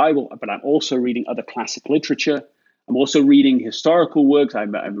Bible, but I'm also reading other classic literature. I'm also reading historical works.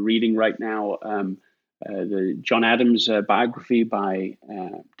 I'm reading right now the John Adams biography by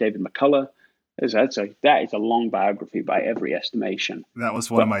David McCullough. That is a long biography by every estimation. That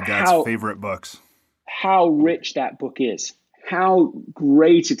was one of my dad's favorite books. How rich that book is! How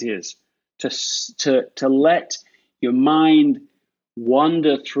great it is to let your mind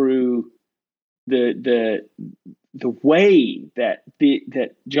wander through the way that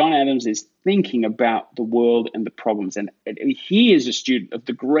John Adams is thinking about the world and the problems. And he is a student of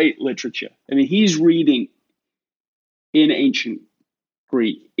the great literature. I mean, he's reading in ancient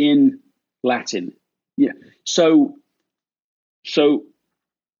Greek, in Latin. Yeah. So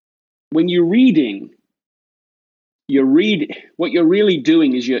when you're reading, what you're really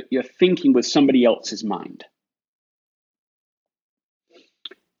doing is you're thinking with somebody else's mind.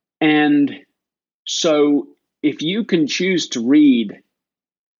 And so if you can choose to read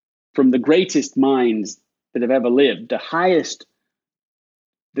from the greatest minds that have ever lived, the highest,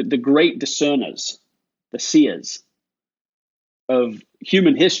 the great discerners, the seers of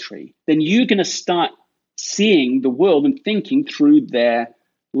human history, then you're going to start seeing the world and thinking through their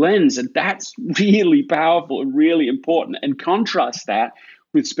lens. And that's really powerful and really important. And contrast that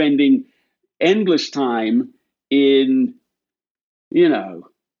with spending endless time in,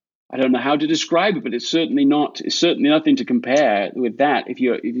 I don't know how to describe it, but it's certainly nothing to compare with that. If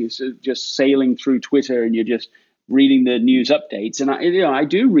you're just sailing through Twitter and you're just reading the news updates, and I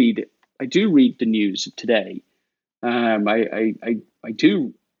do read the news of today. I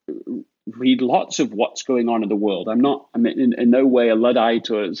do read lots of what's going on in the world. I'm in no way a Luddite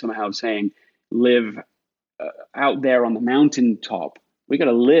or somehow saying live out there on the mountaintop. We got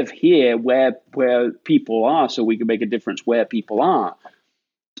to live here where people are, so we can make a difference where people are.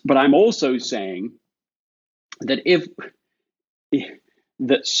 But I'm also saying that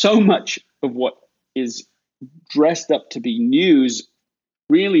that so much of what is dressed up to be news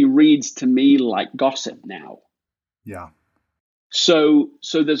really reads to me like gossip now. Yeah. So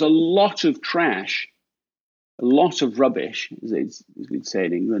there's a lot of trash, a lot of rubbish, as we'd say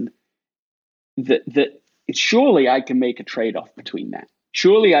in England, that surely I can make a trade-off between that.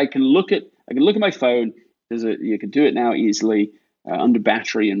 Surely I can look at my phone. You can do it now easily. Under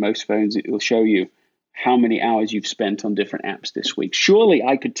battery in most phones, it will show you how many hours you've spent on different apps this week. Surely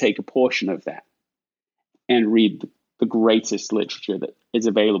I could take a portion of that and read the greatest literature that is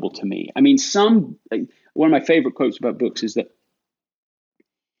available to me. I mean, one of my favorite quotes about books is that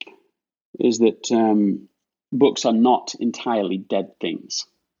books are not entirely dead things.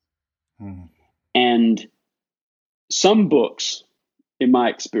 Mm. And some books, in my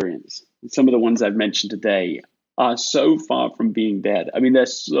experience, some of the ones I've mentioned today, are so far from being dead. I mean, they're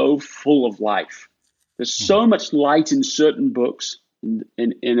so full of life. There's so much light in certain books, and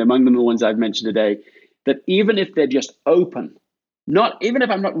among them the ones I've mentioned today, that even if they're just open, even if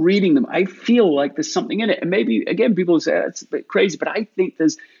I'm not reading them, I feel like there's something in it. And maybe, again, people say that's a bit crazy, but I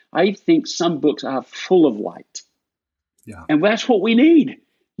think some books are full of light. Yeah. And that's what we need.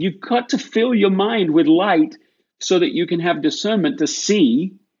 You've got to fill your mind with light so that you can have discernment to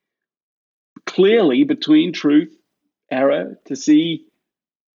see clearly between truth, error, to see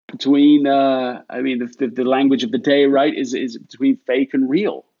between, the language of the day, right, is between fake and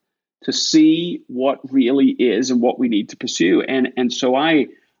real, to see what really is and what we need to pursue. And so I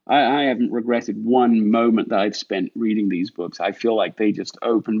haven't regretted one moment that I've spent reading these books. I feel like they just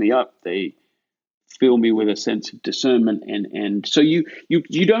open me up. They fill me with a sense of discernment. And so you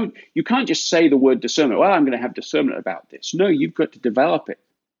can't just say the word discernment. Well, I'm going to have discernment about this. No, you've got to develop it.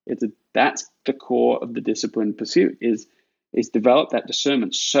 That's the core of the discipline pursuit is develop that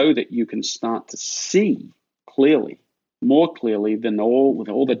discernment so that you can start to see clearly, more clearly than with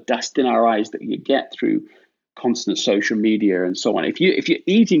all the dust in our eyes that you get through constant social media and so on. If you're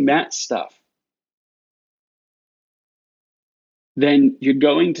eating that stuff, then you're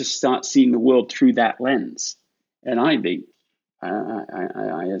going to start seeing the world through that lens. And I think,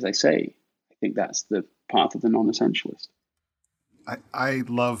 as I say, I think that's the path of the non-essentialist. I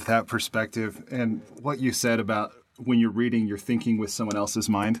love that perspective. And what you said about when you're reading, you're thinking with someone else's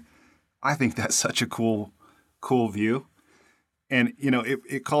mind. I think that's such a cool view. And,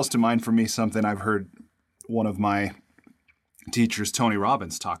 it calls to mind for me something I've heard one of my teachers, Tony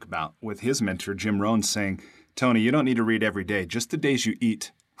Robbins, talk about with his mentor, Jim Rohn, saying, Tony, you don't need to read every day, just the days you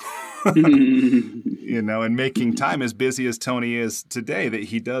eat. And making time, as busy as Tony is today, that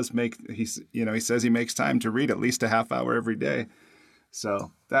he does he says he makes time to read at least a half hour every day.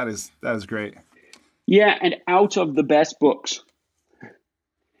 So that is great. Yeah, and out of the best books. I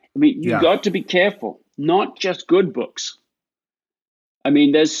mean, you've got to be careful, not just good books. I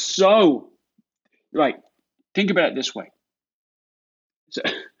mean, think about it this way. So,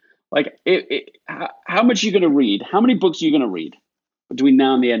 how much are you going to read? How many books are you going to read between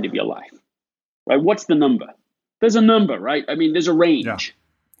now and the end of your life? Right? What's the number? There's a number, right? I mean, there's a range. Yeah.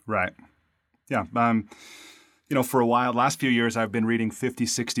 Right. Yeah. For a while, last few years, I've been reading 50,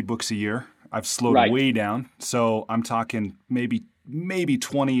 60 books a year. I've slowed way down. So I'm talking maybe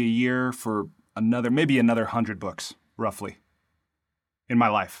 20 a year for another 100 books, roughly, in my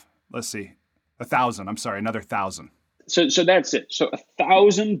life. Let's see. 1,000. I'm sorry, another 1,000. So that's it. So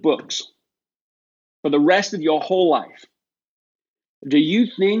 1,000 books for the rest of your whole life. Do you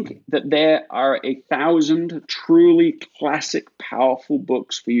think that there are 1,000 truly classic, powerful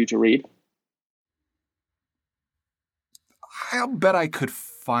books for you to read? I'll bet I could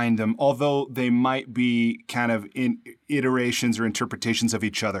find them, although they might be kind of in iterations or interpretations of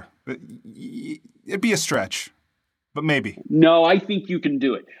each other. It'd be a stretch, but maybe. No, I think you can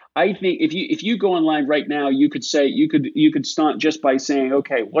do it. I think if you go online right now, you could start just by saying,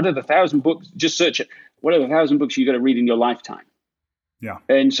 okay, what are the 1,000 books? Just search it. What are the 1,000 books you got to read in your lifetime? Yeah.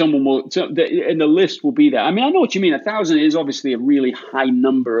 And someone will, and the list will be there. I mean, I know what you mean. 1,000 is obviously a really high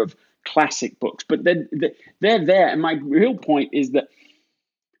number of classic books, but they're there. And my real point is that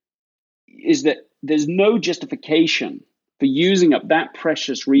there's no justification for using up that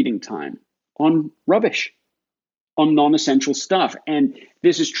precious reading time on rubbish, on non-essential stuff. And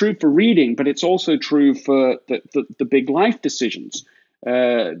this is true for reading, but it's also true for the big life decisions,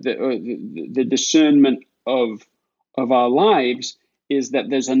 the discernment of our lives. Is that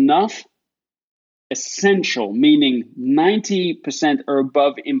there's enough essential, meaning 90% or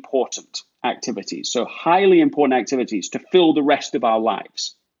above important activities, so highly important activities to fill the rest of our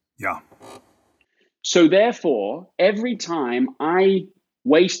lives. Yeah. So therefore, every time I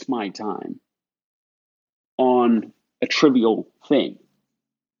waste my time on a trivial thing,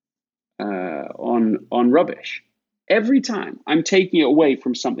 on rubbish, every time I'm taking it away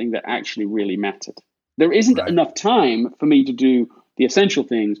from something that actually really mattered. There isn't enough time for me to do the essential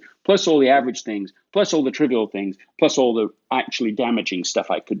things, plus all the average things, plus all the trivial things, plus all the actually damaging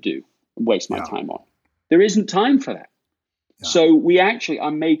stuff I could do and waste my time on. There isn't time for that. Yeah. So we actually are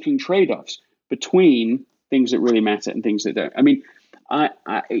making trade-offs between things that really matter and things that don't. I mean, I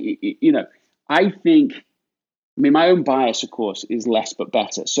think my own bias, of course, is less but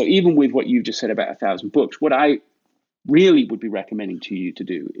better. So even with what you just said about 1,000 books, what I really would be recommending to you to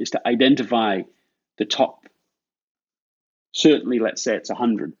do is to identify the top. Certainly, let's say it's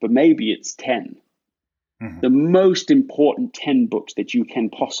 100, but maybe it's 10. Mm-hmm. The most important 10 books that you can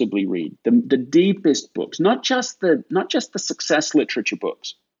possibly read, the deepest books, not just the success literature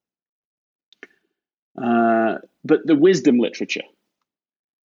books, but the wisdom literature.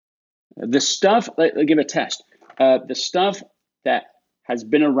 The stuff, I'll give a test, the stuff that has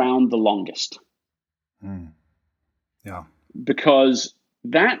been around the longest. Yeah. Because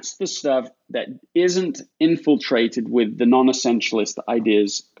that's the stuff that isn't infiltrated with the non-essentialist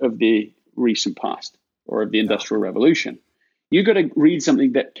ideas of the recent past or of the Industrial Revolution. You got to read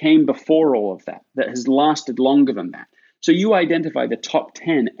something that came before all of that has lasted longer than that. So you identify the top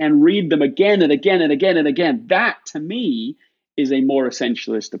 10 and read them again and again and again and again. That, to me, is a more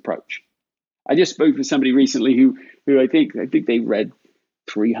essentialist approach. I just spoke with somebody recently who I think they read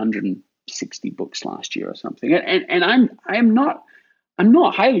 360 books last year or something. And I'm not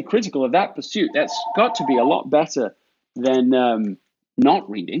highly critical of that pursuit. That's got to be a lot better than not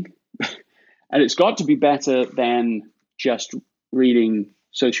reading. And it's got to be better than just reading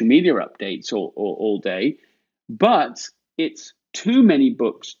social media updates all day. But it's too many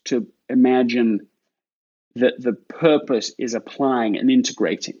books to imagine that the purpose is applying and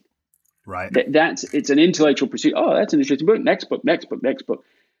integrating. Right. It's an intellectual pursuit. Oh, that's an interesting book. Next book.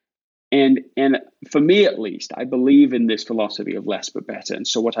 And for me, at least, I believe in this philosophy of less but better. And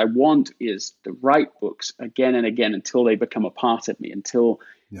so what I want is to write books again and again until they become a part of me, until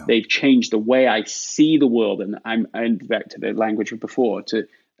they've changed the way I see the world. And I'm back to the language of before,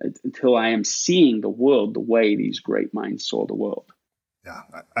 until I am seeing the world the way these great minds saw the world. Yeah,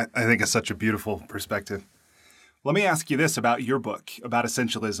 I think it's such a beautiful perspective. Let me ask you this about your book, about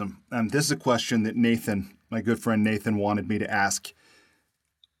essentialism. This is a question that Nathan, my good friend Nathan, wanted me to ask.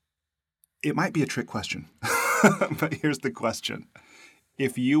 It might be a trick question, but here's the question.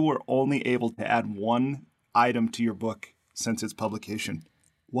 If you were only able to add one item to your book since its publication,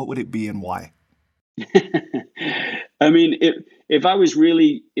 what would it be and why? I mean, if I was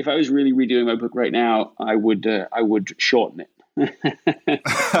really redoing my book right now, I would shorten it.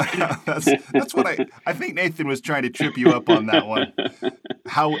 That's what I think Nathan was trying to trip you up on that one.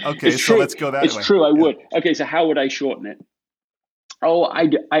 Let's go that way. It's true, I would. Okay, so how would I shorten it? Oh,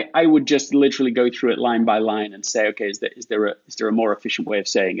 I would just literally go through it line by line and say, okay, is there a more efficient way of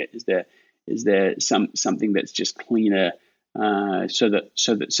saying it? Is there something that's just cleaner, so that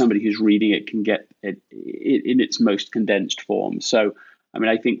somebody who's reading it can get it in its most condensed form? So, I mean,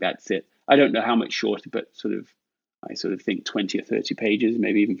 I think that's it. I don't know how much shorter, but I think 20 or 30 pages,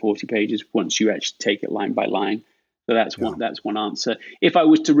 maybe even 40 pages once you actually take it line by line. So that's one answer. If I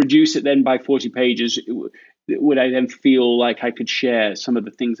was to reduce it then by 40 pages, would I then feel like I could share some of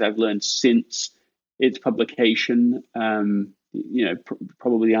the things I've learned since its publication? Probably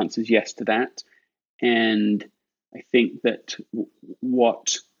the answer is yes to that. And I think that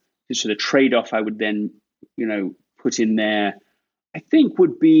what the sort of trade-off I would then, put in there, I think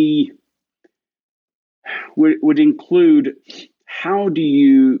would include how do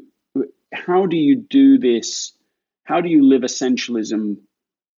you do this? How do you live essentialism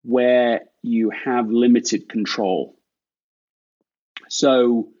where you have limited control?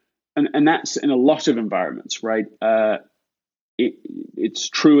 So, and that's in a lot of environments, right? It's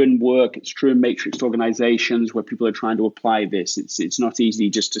true in work. It's true in matrixed organizations where people are trying to apply this. It's not easy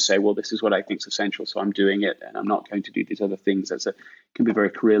just to say, well, this is what I think is essential, so I'm doing it, and I'm not going to do these other things. Can be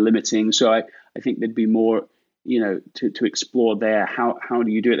very career limiting. So I think there'd be more, to explore there. How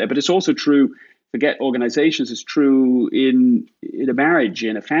do you do it there? But it's also true. Forget organizations. It's true in a marriage,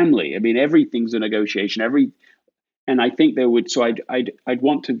 in a family. I mean, everything's a negotiation. And I think there would. So I'd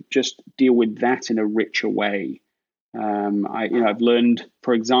want to just deal with that in a richer way. I've learned,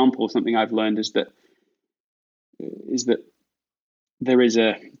 for example, something I've learned is that there is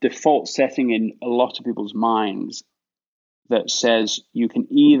a default setting in a lot of people's minds that says you can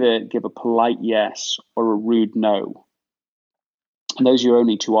either give a polite yes or a rude no. And those are your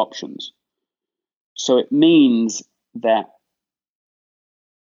only two options. So it means that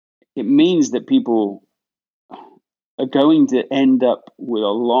people are going to end up with a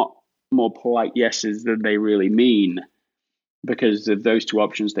lot more polite yeses than they really mean, because of those two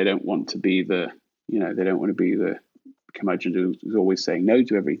options. They don't want to be the curmudgeon who's always saying no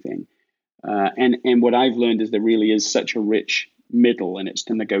to everything. And what I've learned is there really is such a rich middle, and it's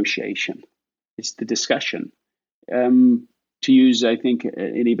the negotiation, it's the discussion. To use, I think,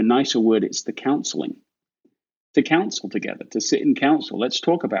 an even nicer word, it's the counseling. To counsel together, to sit in counsel. Let's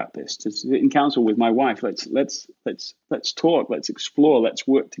talk about this. To sit in counsel with my wife. Let's talk. Let's explore. Let's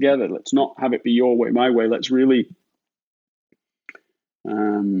work together. Let's not have it be your way, my way. Let's really,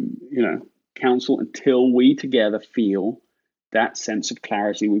 counsel until we together feel that sense of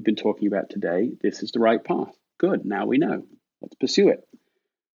clarity we've been talking about today. This is the right path. Good. Now we know. Let's pursue it.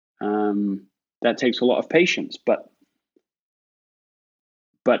 That takes a lot of patience, but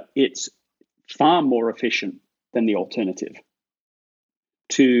it's far more efficient than the alternative.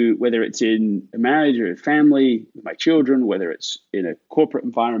 To whether it's in a marriage or a family, with my children, whether it's in a corporate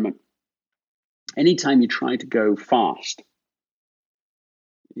environment, anytime you try to go fast,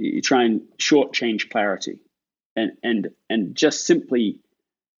 you try and shortchange clarity and just simply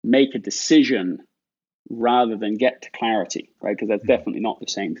make a decision rather than get to clarity, right? Because that's definitely not the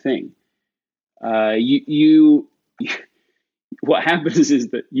same thing. What happens is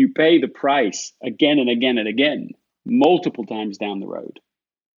that you pay the price again and again and again multiple times down the road,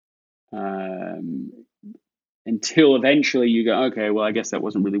 until eventually you go, okay, well, I guess that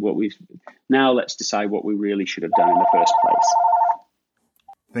wasn't really now let's decide what we really should have done in the first place.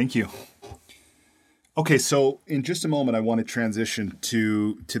 Thank you. Okay, so in just a moment, I want to transition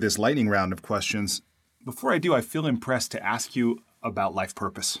to this lightning round of questions. Before I do, I feel impressed to ask you about life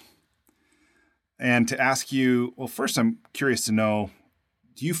purpose. And to ask you, well, first I'm curious to know,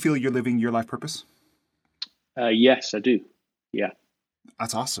 do you feel you're living your life purpose? Yes, I do. Yeah.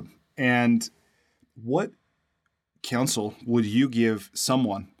 That's awesome. And what counsel would you give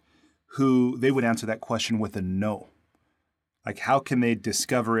someone who they would answer that question with a no? Like, how can they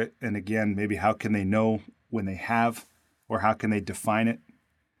discover it? And again, maybe how can they know when they have, or how can they define it?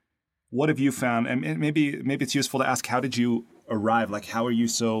 What have you found? And maybe it's useful to ask, how did you arrive? Like, how are you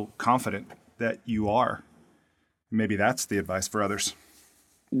so confident that you are? Maybe that's the advice for others.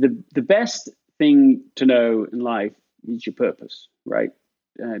 The best thing to know in life is your purpose, right?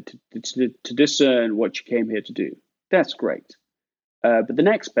 To discern what you came here to do. That's great. But the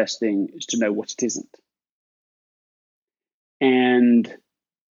next best thing is to know what it isn't. And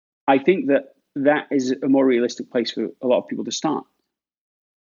I think that is a more realistic place for a lot of people to start.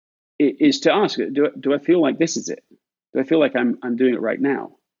 It is to ask, do I feel like this is it? Do I feel like I'm doing it right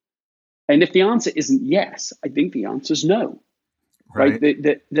now? And if the answer isn't yes, I think the answer is no. Right?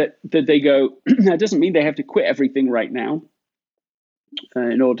 That they go, that doesn't mean they have to quit everything right now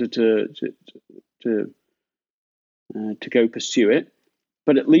in order to go pursue it,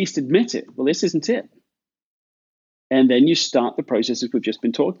 but at least admit it. Well, this isn't it. And then you start the processes we've just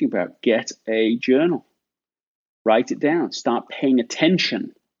been talking about. Get a journal. Write it down. Start paying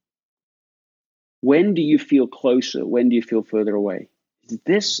attention. When do you feel closer? When do you feel further away?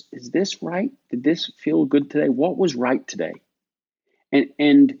 Is this right? Did this feel good today? What was right today?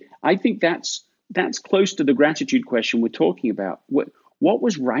 And I think that's close to the gratitude question we're talking about. What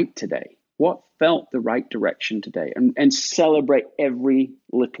was right today? What felt the right direction today? And celebrate every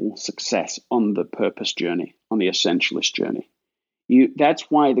little success on the purpose journey, on the essentialist journey. That's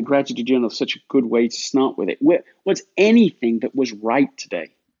why the gratitude journal is such a good way to start with it. What's anything that was right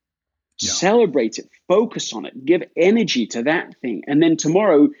today? Yeah. Celebrate it, focus on it, give energy to that thing. And then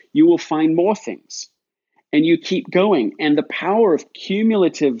tomorrow you will find more things. And you keep going. And the power of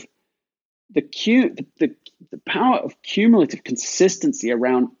cumulative, the power of cumulative consistency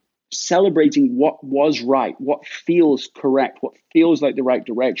around celebrating what was right, what feels correct, what feels like the right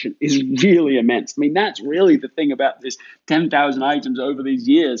direction is really immense. I mean, that's really the thing about this 10,000 items over these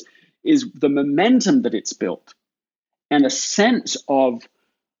years, is the momentum that it's built and a sense of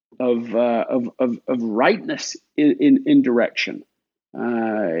rightness in direction.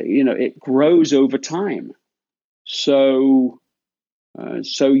 It grows over time. So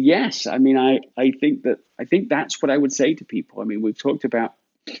yes, I mean, I think that's what I would say to people. I mean, we've talked about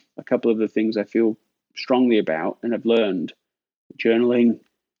a couple of the things I feel strongly about and have learned: journaling,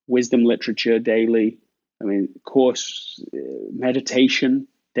 wisdom literature daily. I mean, of course, meditation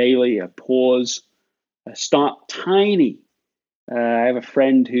daily, a pause, start tiny. I have a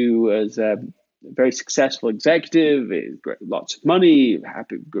friend who is a very successful executive, lots of money,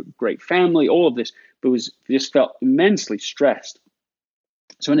 happy, great family, all of this, but just felt immensely stressed.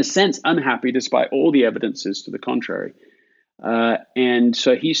 So in a sense, unhappy despite all the evidences to the contrary. And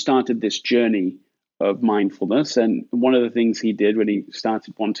so he started this journey of mindfulness. And one of the things he did when he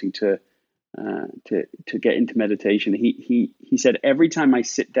started wanting to get into meditation, he said, every time I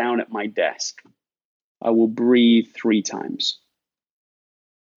sit down at my desk, I will breathe 3 times.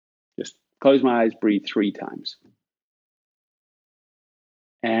 Just close my eyes, breathe 3 times.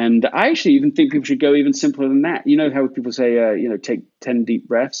 And I actually even think people should go even simpler than that. You know how people say, take 10 deep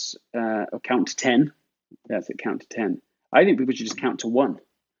breaths or count to 10? That's it, count to 10. I think people should just count to 1.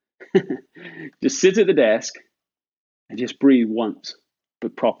 Just sit at the desk and just breathe once,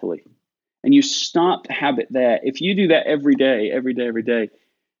 but properly. And you start the habit there. If you do that every day,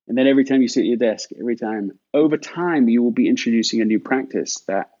 and then every time you sit at your desk, over time, you will be introducing a new practice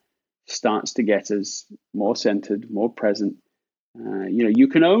that starts to get us more centered, more present. You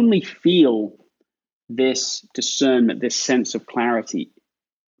can only feel this discernment, this sense of clarity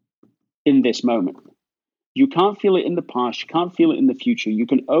in this moment. You can't feel it in the past. You can't feel it in the future. You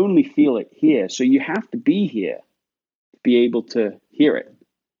can only feel it here. So you have to be here to be able to hear it,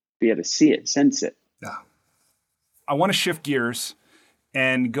 be able to see it, sense it. Yeah. I want to shift gears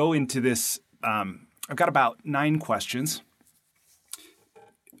and go into this. I've got about 9 questions.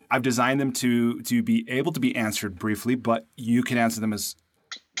 I've designed them to be able to be answered briefly, but you can answer them as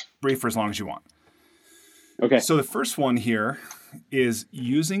brief for as long as you want. Okay. So the first one here is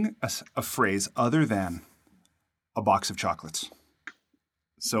using a phrase other than A box of chocolates.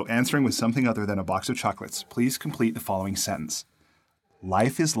 So answering with something other than a box of chocolates, please complete the following sentence.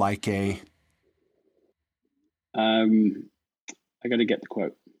 Life is like a... I got to get the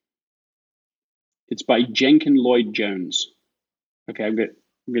quote. It's by Jenkin Lloyd Jones. Okay, I got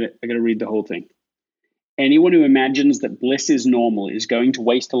to read the whole thing. Anyone who imagines that bliss is normal is going to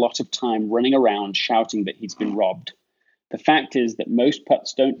waste a lot of time running around shouting that he's been robbed. The fact is that most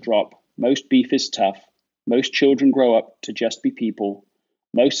putts don't drop, most beef is tough, most children grow up to just be people,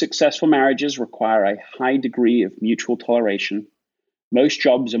 most successful marriages require a high degree of mutual toleration, most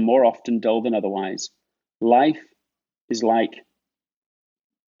jobs are more often dull than otherwise. Life is like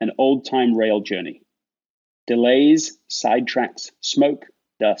an old-time rail journey. Delays, sidetracks, smoke,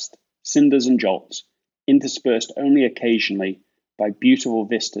 dust, cinders and jolts, interspersed only occasionally by beautiful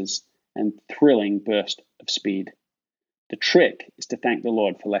vistas and thrilling burst of speed. The trick is to thank the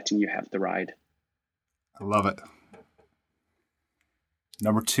Lord for letting you have the ride. I love it.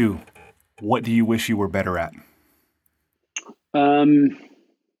 Number 2, what do you wish you were better at?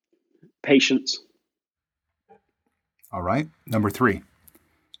 Patience. All right. Number 3,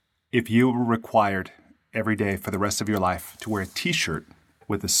 if you were required every day for the rest of your life to wear a t-shirt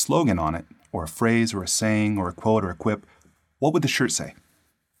with a slogan on it, or a phrase, or a saying, or a quote, or a quip, what would the shirt say?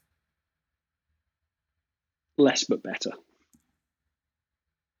 Less but better.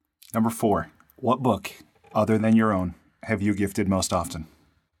 Number 4, what book, other than your own, have you gifted most often?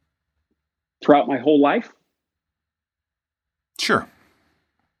 Throughout my whole life? Sure.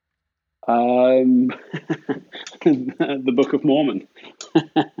 The Book of Mormon.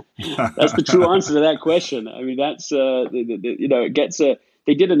 That's the true answer to that question. I mean, that's it gets a.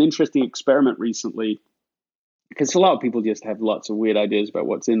 They did an interesting experiment recently because a lot of people just have lots of weird ideas about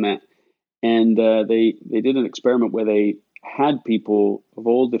what's in that, and they did an experiment where they had people of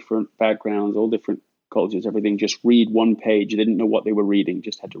all different backgrounds, all different cultures, everything, just read one page. They didn't know what they were reading,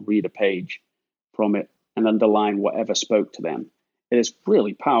 just had to read a page from it and underline whatever spoke to them. It is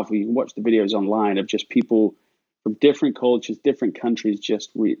really powerful. You can watch the videos online of just people from different cultures, different countries,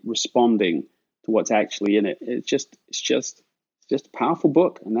 just responding to what's actually in it. It's just a powerful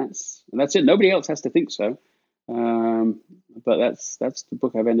book, and that's it. Nobody else has to think so, but that's the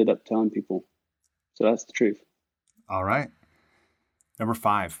book I've ended up telling people. So that's the truth. All right. Number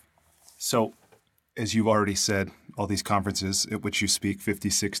 5. So, as you've already said, all these conferences at which you speak, 50,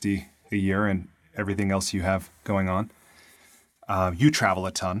 60 a year, and everything else you have going on. You travel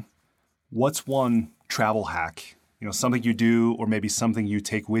a ton. What's one travel hack? Something you do, or maybe something you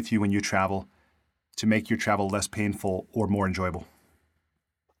take with you when you travel to make your travel less painful or more enjoyable?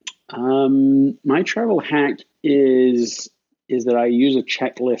 My travel hack is that I use a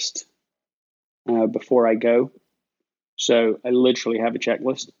checklist before I go. So I literally have a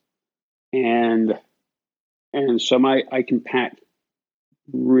checklist, and so I can pack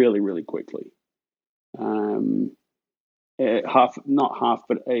really, really quickly.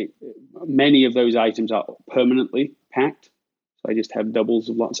 Many of those items are permanently packed. So I just have doubles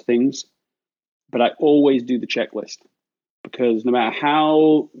of lots of things. But I always do the checklist because no matter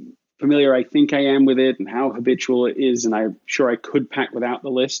how familiar I think I am with it and how habitual it is, and I'm sure I could pack without the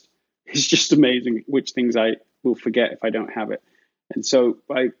list, it's just amazing which things I will forget if I don't have it. And so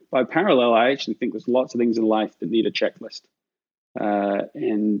by parallel, I actually think there's lots of things in life that need a checklist. Of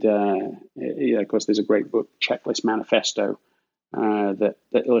course, there's a great book, Checklist Manifesto, that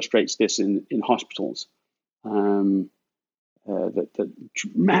illustrates this in hospitals. That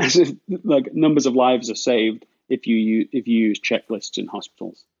massive numbers of lives are saved if you use checklists in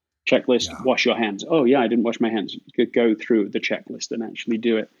hospitals. Checklist, yeah. Wash your hands. Oh yeah, I didn't wash my hands. You could go through the checklist and actually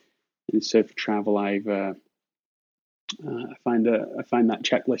do it. And so for travel, I find that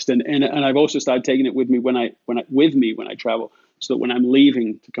checklist, and I've also started taking it with me when I travel, so that when I'm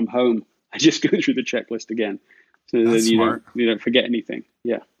leaving to come home, I just go through the checklist again, so that you don't forget anything.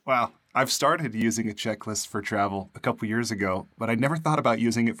 Yeah. Wow. I've started using a checklist for travel a couple years ago, but I never thought about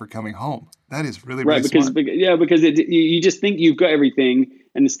using it for coming home. That is really, really smart. Because you just think you've got everything,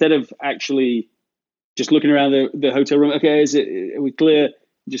 and instead of actually just looking around the hotel room, okay, are we clear?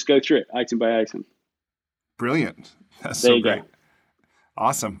 Just go through it item by item. Brilliant. That's so great. Go.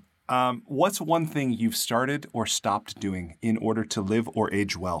 Awesome. What's one thing you've started or stopped doing in order to live or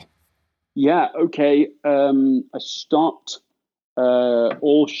age well? Yeah. Okay. I stopped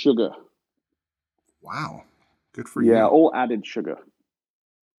all sugar. Wow. Good for you. Yeah, all added sugar.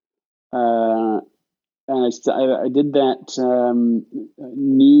 And I did that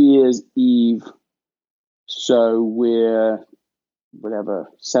New Year's Eve. So we're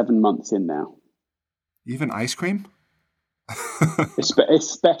 7 months in now. Even ice cream?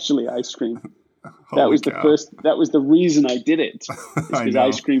 Especially ice cream. That was the cow. first. That was the reason I did it. It's I because know.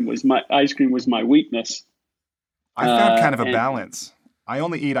 ice cream was my weakness. I found kind of a And balance. I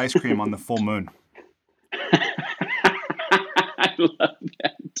only eat ice cream on the full moon. I love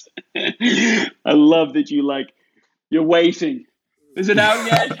that. I love that you're waiting. Is it out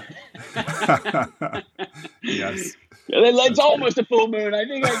yet? Yes. It's almost a full moon. I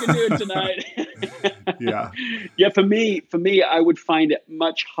think I can do it tonight. Yeah. Yeah, for me, I would find it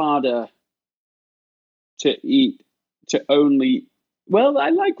much harder to only. Well, I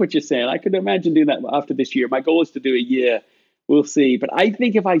like what you're saying. I could imagine doing that after this year. My goal is to do a year. We'll see. But I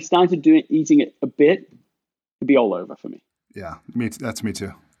think if I started eating it a bit, it'd be all over for me. Yeah. That's me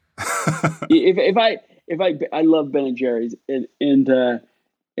too. I love Ben and Jerry's, and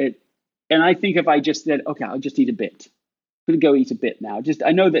I think if I just said, okay, I'll just eat a bit. I'm gonna go eat a bit now.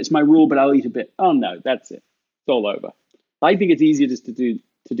 I know that's my rule, but I'll eat a bit. Oh no, that's it. It's all over. I think it's easier just to do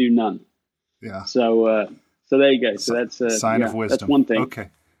none. Yeah. So there you go. So that's a sign of wisdom. That's one thing. Okay.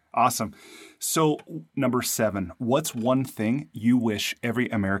 Awesome. So number 7, what's one thing you wish every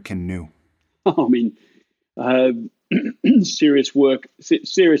American knew? I mean, serious work,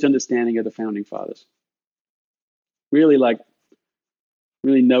 serious understanding of the founding fathers. Really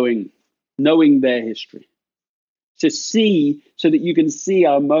knowing their history. So that you can see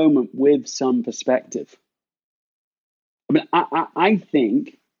our moment with some perspective. I mean, I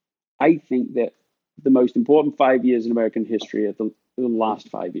think that the most important 5 years in American history are the last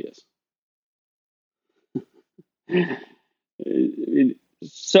 5 years.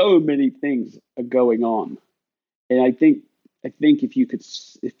 So many things are going on, and I think if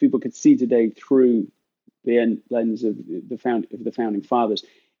people could see today through the lens of the founding fathers,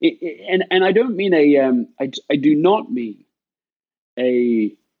 and I don't mean I do not mean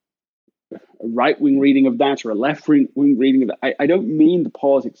a right-wing reading of that or a left-wing reading of that. I don't mean the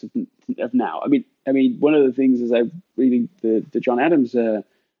politics of now. I mean one of the things as I'm reading the John Adams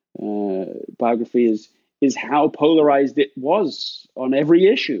biography is how polarized it was on every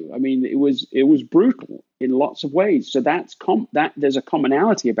issue. I mean, it was brutal in lots of ways. So that there's a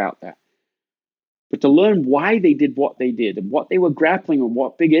commonality about that. But to learn why they did what they did and what they were grappling with,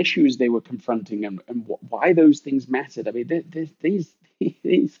 what big issues they were confronting, and why those things mattered. I mean,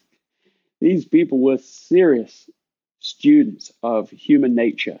 these people were serious students of human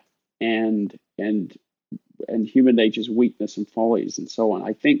nature and human nature's weakness and follies and so on.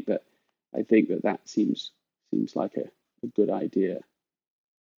 I think that seems like a good idea.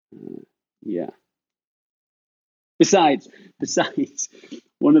 Yeah. Besides,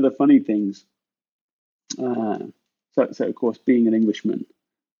 one of the funny things. So of course, being an Englishman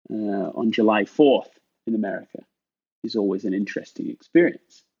on July 4th in America is always an interesting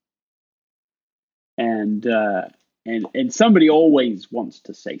experience. And somebody always wants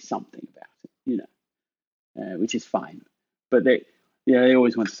to say something about it, which is fine. But they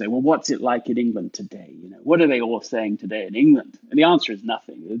always want to say, well, what's it like in England today? What are they all saying today in England? And the answer is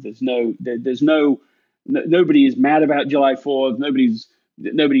nothing. Nobody is mad about July 4th. Nobody's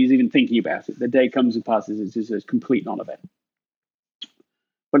even thinking about it. The day comes and passes. It's just a complete non-event.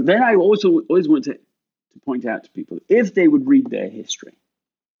 But then I also always want to point out to people, if they would read their history,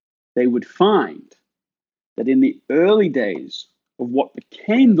 they would find that in the early days of what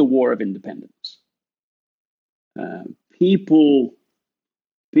became the War of Independence, people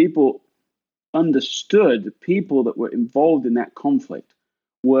understood, people that were involved in that conflict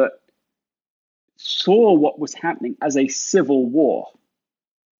saw what was happening as a civil war.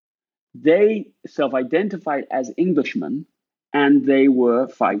 They self-identified as Englishmen, and they were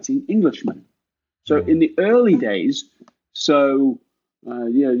fighting Englishmen. So in the early days,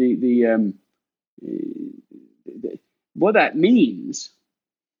 what that means,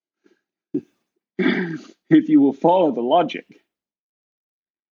 if you will follow the logic,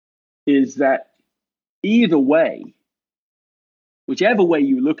 is that either way, whichever way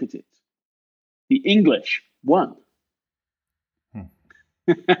you look at it, the English won.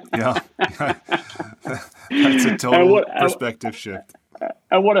 Yeah. That's a total perspective shift.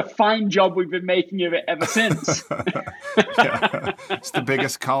 And what a fine job we've been making of it ever since. Yeah. It's the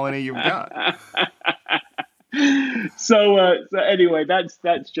biggest colony you've got. So anyway, that's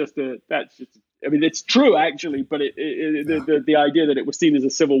just. I mean, it's true actually, but the idea that it was seen as a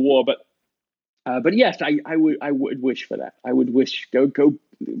civil war, but yes, I would wish for that. I would wish go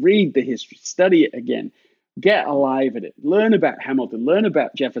read the history, study it again, get alive at it, learn about Hamilton, learn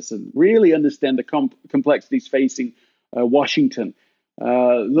about Jefferson, really understand the complexities facing Washington.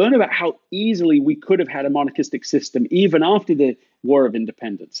 Learn about how easily we could have had a monarchistic system even after the War of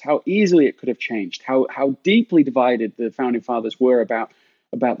Independence, how easily it could have changed, how deeply divided the founding fathers were about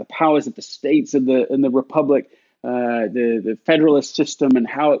about the powers of the states and the republic, the federalist system, and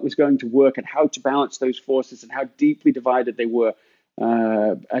how it was going to work, and how to balance those forces, and how deeply divided they were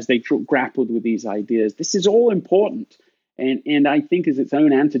as they grappled with these ideas. This is all important, and I think is its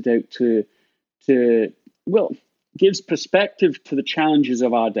own antidote to gives perspective to the challenges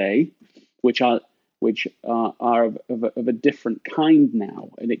of our day, which are of a different kind now,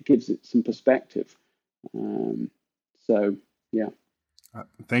 and it gives it some perspective. So yeah.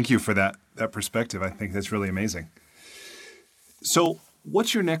 Thank you for that perspective. I think that's really amazing. So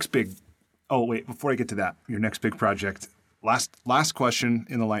what's your next big, oh wait, before I get to that, your next big project, last question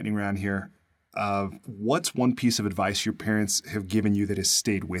in the lightning round here. What's one piece of advice your parents have given you that has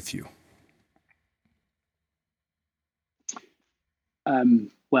stayed with you?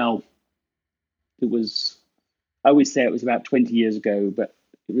 Well, I always say it was about 20 years ago, but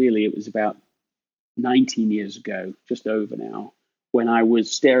really it was about 19 years ago, just over now, when I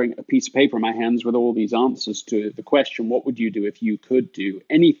was staring at a piece of paper in my hands with all these answers to the question, what would you do if you could do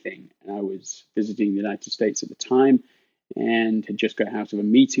anything? And I was visiting the United States at the time and had just got out of a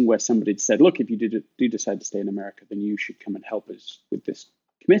meeting where somebody had said, look, if you do decide to stay in America, then you should come and help us with this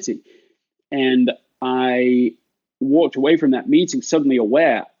committee. And I walked away from that meeting suddenly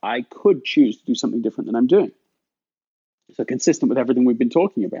aware I could choose to do something different than I'm doing. So consistent with everything we've been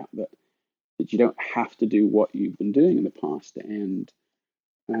talking about, that you don't have to do what you've been doing in the past. And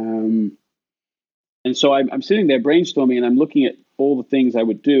so I'm sitting there brainstorming, and I'm looking at all the things I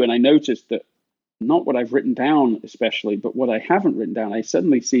would do. And I noticed that not what I've written down especially, but what I haven't written down, I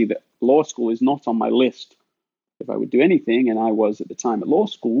suddenly see that law school is not on my list if I would do anything. And I was at the time at law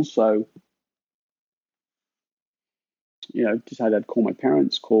school. So, decided I'd call my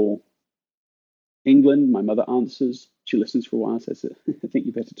parents, call England. My mother answers. She listens for a while. So I said, I think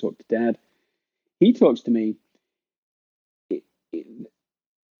you better talk to Dad. He talks to me.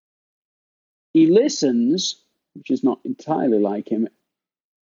 He listens, which is not entirely like him.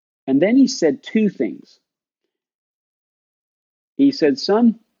 And then he said two things. He said,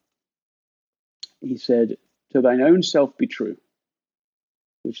 son, he said, to thine own self be true,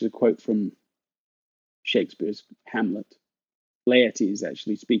 which is a quote from Shakespeare's Hamlet. Laertes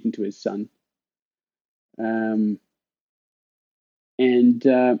actually speaking to his son. And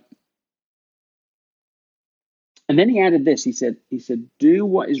then he added this. He said, do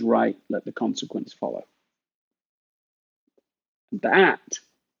what is right, let the consequence follow. That's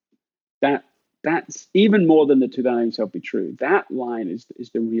even more than the to thine own self be true. That line is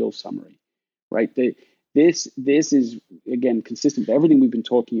the real summary, right? This is, again, consistent with everything we've been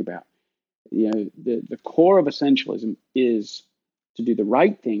talking about. The core of essentialism is to do the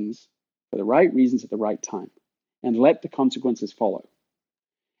right things for the right reasons at the right time and let the consequences follow.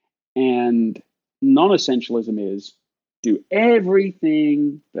 And non-essentialism is do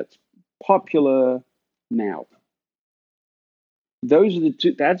everything that's popular now. Those are the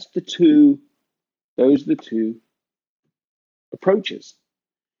two approaches.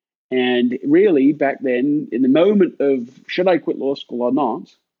 And really, back then, in the moment of should I quit law school or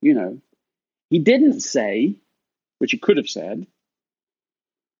not, he didn't say, which he could have said,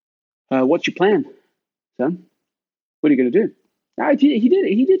 what's your plan, son? What are you going to do?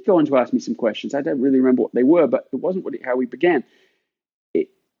 He did go on to ask me some questions. I don't really remember what they were, but it wasn't how we began.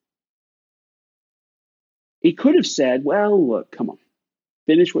 He could have said, well, look, come on,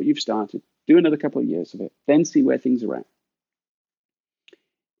 finish what you've started, do another couple of years of it, then see where things are at.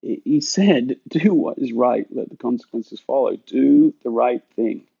 He said, do what is right, let the consequences follow. Do the right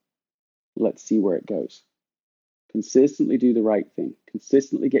thing. Let's see where it goes. Consistently do the right thing.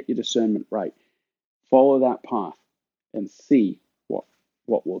 Consistently get your discernment right. Follow that path and see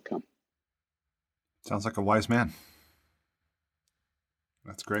what will come. Sounds like a wise man.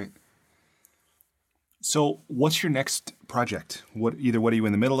 That's great. So what's your next project? What are you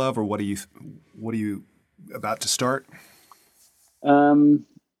in the middle of, or what are you about to start? About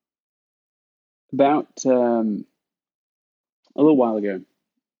a little while ago,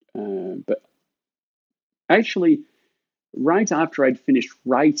 but actually right after I'd finished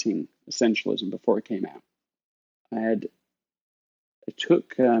writing Essentialism before it came out, I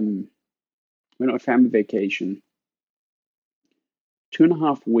went on a family vacation,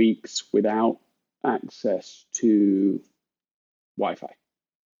 2.5 weeks without access to Wi-Fi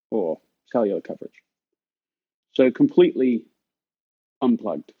or cellular coverage. So completely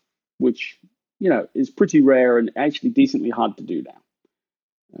unplugged, which, is pretty rare and actually decently hard to do now,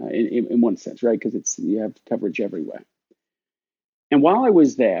 in one sense, right? Because you have coverage everywhere. And while I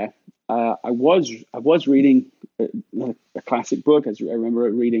was there, I was reading a classic book. I remember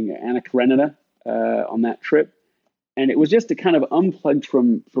reading Anna Karenina on that trip, And it was just to kind of unplug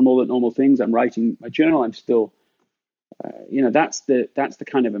from all the normal things. I'm writing my journal. I'm still, that's the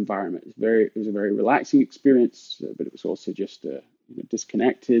kind of environment. It was a very relaxing experience, but it was also just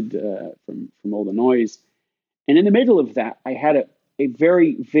disconnected from all the noise. And in the middle of that, I had a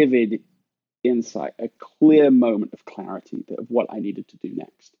very vivid insight, a clear moment of clarity of what I needed to do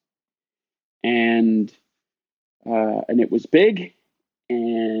next. And it was big,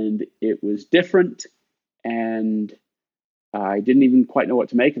 and it was different, and I didn't even quite know what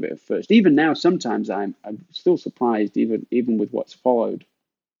to make of it at first. Even now, sometimes I'm still surprised, even with what's followed.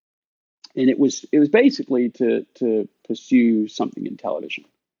 And it was basically to pursue something in television.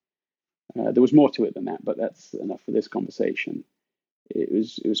 There was more to it than that, but that's enough for this conversation. It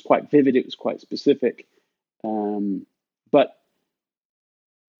was quite vivid. It was quite specific, but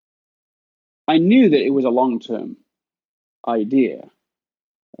I knew that it was a long-term idea.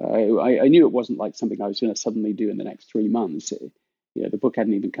 I knew it wasn't like something I was going to suddenly do in the next 3 months. The book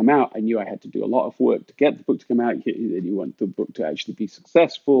hadn't even come out. I knew I had to do a lot of work to get the book to come out. You want the book to actually be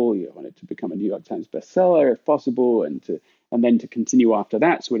successful. You want it to become a New York Times bestseller if possible, and then to continue after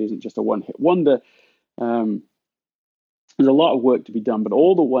that, so it isn't just a one-hit wonder. There's a lot of work to be done, but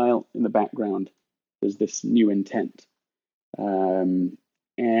all the while in the background, there's this new intent.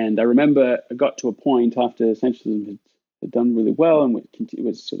 And I remember I got to a point after Essentialism had done really well and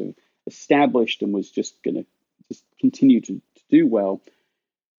was sort of established and was just going to just continue to do well,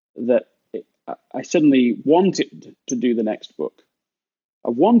 that I suddenly wanted to do the next book. I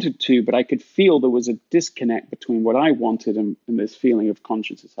wanted to, but I could feel there was a disconnect between what I wanted and this feeling of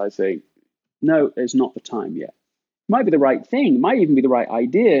consciousness. I say, no, it's not the time yet. It might be the right thing, it might even be the right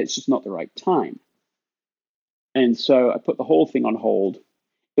idea, it's just not the right time. And so I put the whole thing on hold.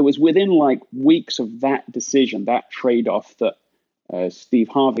 It was within like weeks of that decision, that trade-off, that Steve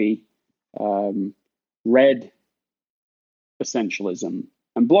Harvey read Essentialism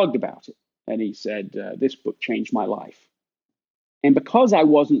and blogged about it. And he said, this book changed my life. And because I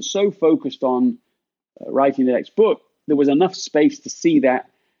wasn't so focused on writing the next book, there was enough space to see that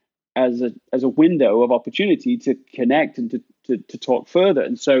as a window of opportunity to connect and to talk further.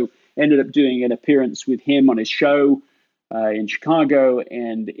 And so ended up doing an appearance with him on his show in Chicago.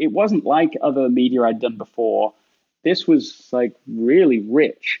 And it wasn't like other media I'd done before. This was like really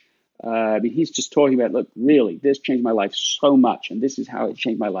rich. He's just talking about, look, really, this changed my life so much, and this is how it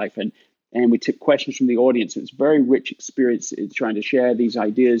changed my life. And we took questions from the audience. It's a very rich experience in trying to share these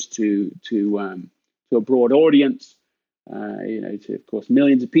ideas to a broad audience, to, of course,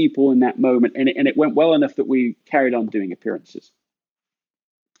 millions of people in that moment. And it went well enough that we carried on doing appearances.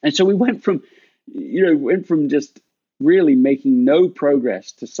 And so we went from just really making no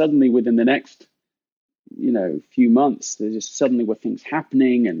progress to suddenly within the next few months, there just suddenly were things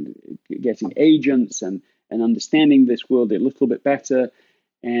happening and getting agents and understanding this world a little bit better.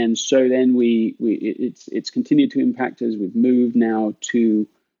 And so then it's continued to impact us. We've moved now to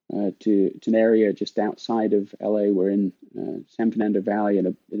an area just outside of LA. We're in San Fernando Valley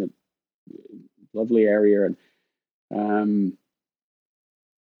in a lovely area, and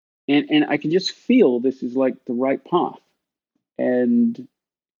I can just feel this is like the right path. And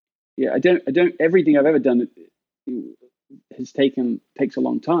yeah, I don't. Everything I've ever done takes a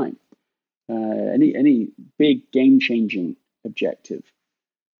long time. Any big game-changing objective,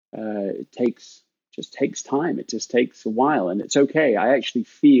 it takes time. It just takes a while, and it's okay. I actually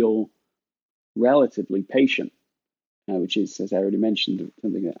feel relatively patient, which is, as I already mentioned,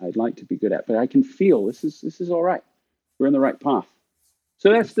 something that I'd like to be good at. But I can feel this is all right. We're on the right path.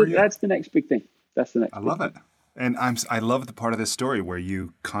 So that's the next big thing. That's the next. I love it. And I love the part of this story where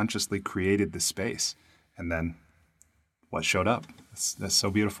you consciously created the space, and then what showed up. That's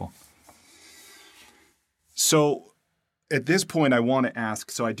so beautiful. So at this point, I want to ask,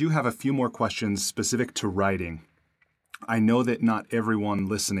 so I do have a few more questions specific to writing. I know that not everyone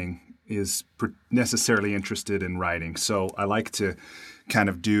listening is necessarily interested in writing, so I like to kind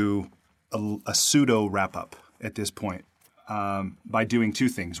of do a pseudo wrap-up at this point by doing two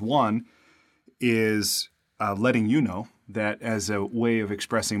things. One is letting you know that as a way of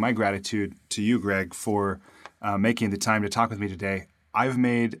expressing my gratitude to you, Greg, for making the time to talk with me today. I've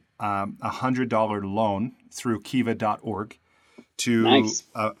made a $100 loan through kiva.org to Nice.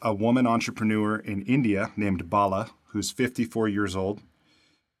 a woman entrepreneur in India named Bala, who's 54 years old.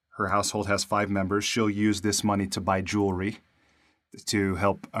 Her household has 5 members. She'll use this money to buy jewelry to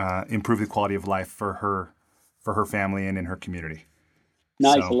help improve the quality of life for her family and in her community.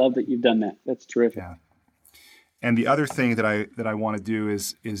 Nice. So, I love that you've done that. That's terrific. Yeah. And the other thing that I want to do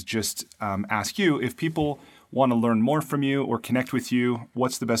is just ask you, if people want to learn more from you or connect with you,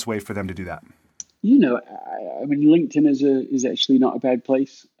 what's the best way for them to do that? I mean, LinkedIn is actually not a bad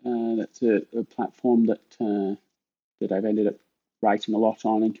place. That's a platform that I've ended up writing a lot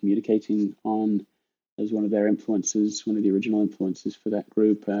on and communicating on as one of their influences, one of the original influences for that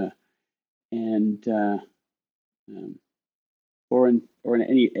group, and or in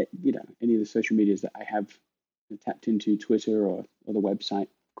any any of the social medias that I have tapped into, Twitter or the website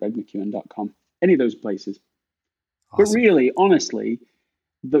gregmckeown.com, any of those places. Awesome. But really, honestly,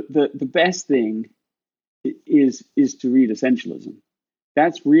 the best thing is to read Essentialism.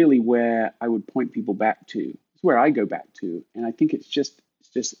 That's really where I would point people back to. It's where I go back to, and I think it's just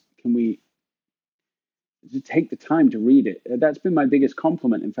can we take the time to read it? That's been my biggest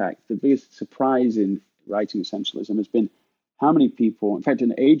compliment. In fact, the biggest surprise in writing Essentialism has been how many people. In fact,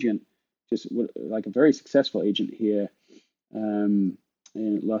 an agent, just like a very successful agent here in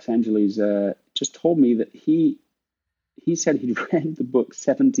Los Angeles, just told me that he said he'd read the book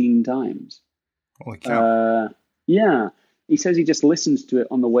 17 times. Holy cow. Yeah. He says he just listens to it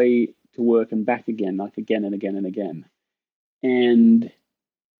on the way to work and back again, like again and again and again. And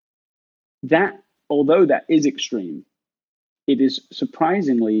that, although that is extreme, it is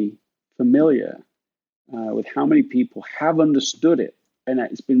surprisingly familiar with how many people have understood it. And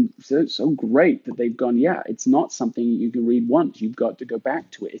it's been so great that they've gone, yeah, it's not something you can read once. You've got to go back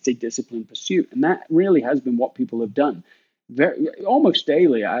to it. It's a disciplined pursuit. And that really has been what people have done. Almost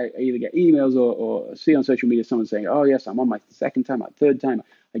daily, I either get emails or see on social media someone saying, oh, yes, I'm on my second time, my third time.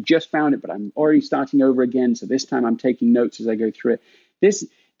 I just found it, but I'm already starting over again. So this time I'm taking notes as I go through it. This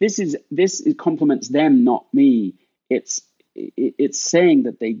compliments them, not me. It's saying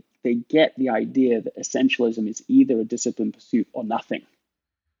that they get the idea that essentialism is either a disciplined pursuit or nothing.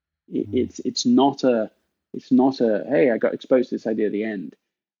 It's not a hey, I got exposed to this idea at the end.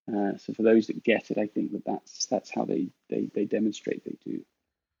 So for those that get it, I think that's how they demonstrate they do.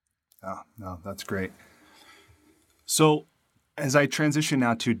 Oh, no, that's great. So as I transition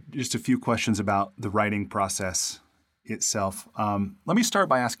now to just a few questions about the writing process itself, let me start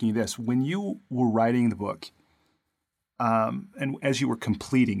by asking you this. When you were writing the book, and as you were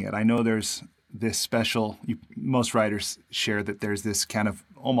completing it, I know there's this special, most writers share that there's this kind of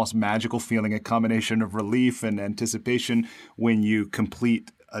almost magical feeling, a combination of relief and anticipation when you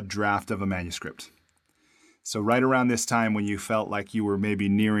complete a draft of a manuscript. So right around this time when you felt like you were maybe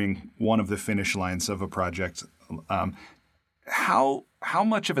nearing one of the finish lines of a project, how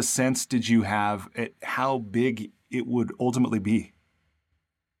much of a sense did you have at how big it would ultimately be?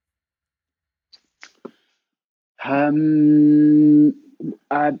 I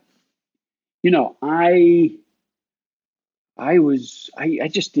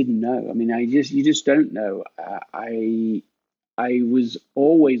just didn't know. I mean, you just don't know. I was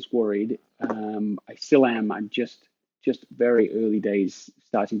always worried. I still am. I'm just very early days,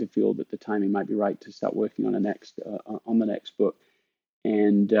 starting to feel that the timing might be right to start working on the next book.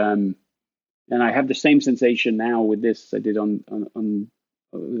 And I have the same sensation now with this I did on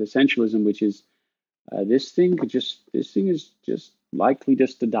with Essentialism, which is this thing is just likely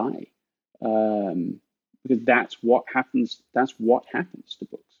just to die, because that's what happens. That's what happens to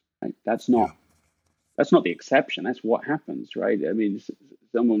books, right? That's not the exception. That's what happens, right? I mean,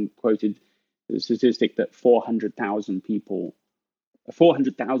 someone quoted the statistic that 400,000 books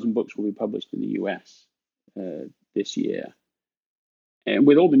will be published in the U.S. This year. And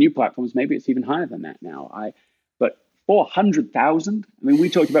with all the new platforms, maybe it's even higher than that now. But 400,000? I mean, we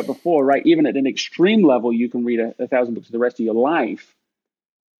talked about before, right? Even at an extreme level, you can read 1,000 books for the rest of your life.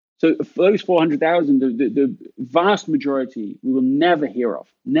 So for those 400,000, the vast majority we will never hear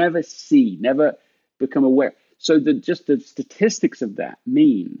of, never see, never become aware. So just the statistics of that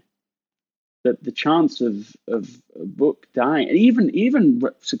mean that the chance of a book dying, and even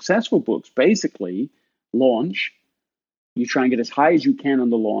successful books, basically launch. You try and get as high as you can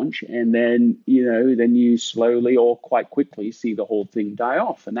on the launch, and then you slowly or quite quickly see the whole thing die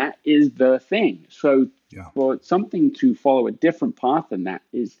off, and that is the thing. So for something to follow a different path than that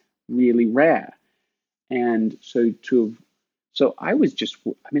is really rare, and so I was just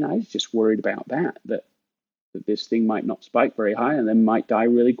worried about that this thing might not spike very high and then might die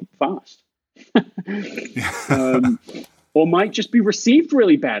really fast. Or might just be received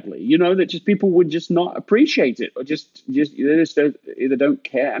really badly, that just people would just not appreciate it, or just either don't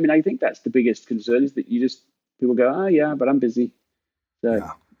care. I mean, I think that's the biggest concern, is that people go, oh yeah, but I'm busy. So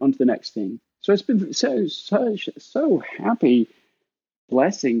on to the next thing. So it's been so happy,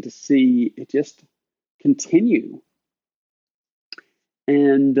 blessing to see it just continue.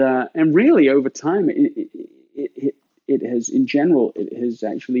 And really over time, it has, in general, it has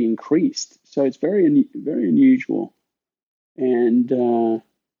actually increased. So it's very unusual. And I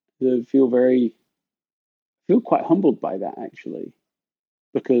feel very feel quite humbled by that, actually,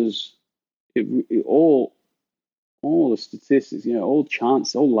 because all the statistics, all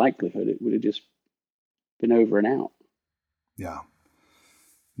chance, all likelihood, it would have just been over and out. Yeah,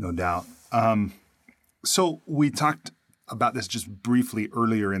 no doubt. So we talked about this just briefly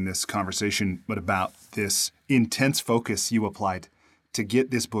earlier in this conversation, but about this intense focus you applied to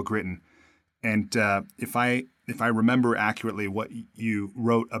get this book written. And if I remember accurately what you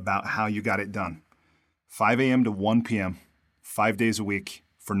wrote about how you got it done, 5 a.m. to 1 p.m., 5 days a week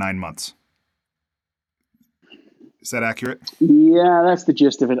for 9 months. Is that accurate? Yeah, that's the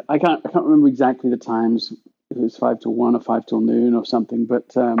gist of it. I can't remember exactly the times. It was 5 to 1 or 5 till noon or something, but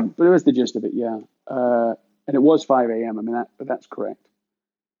it was the gist of it. Yeah, and it was 5 a.m. I mean, that's correct.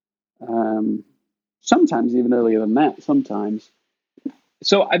 Sometimes even earlier than that. Sometimes.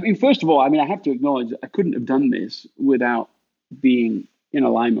 So, I mean, first of all, I have to acknowledge I couldn't have done this without being in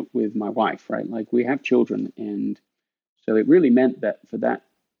alignment with my wife, right? Like, we have children, and so it really meant that for that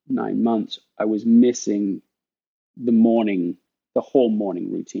 9 months, I was missing the whole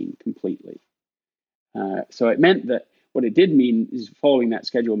morning routine completely. So it meant that what it did mean is following that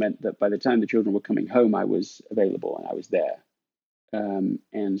schedule meant that by the time the children were coming home, I was available and I was there.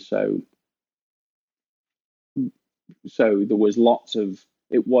 And so there was lots of,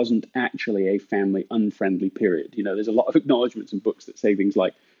 it wasn't actually a family unfriendly period. There's a lot of acknowledgments in books that say things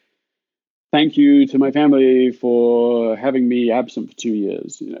like, thank you to my family for having me absent for 2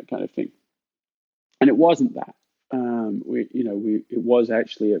 years, kind of thing. And it wasn't that. It was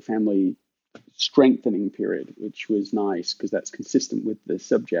actually a family strengthening period, which was nice because that's consistent with the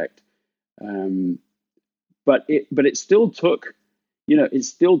subject. But it still took,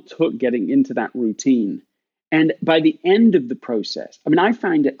 getting into that routine. And by the end of the process, I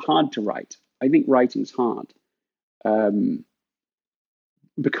find it hard to write. I think writing's hard.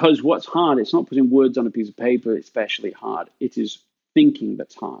 Because what's hard, it's not putting words on a piece of paper, especially hard. It is thinking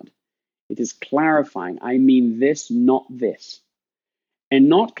that's hard. It is clarifying. I mean this, not this. And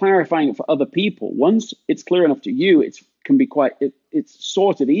not clarifying it for other people. Once it's clear enough to you, it's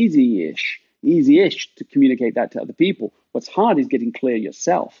sort of easy-ish to communicate that to other people. What's hard is getting clear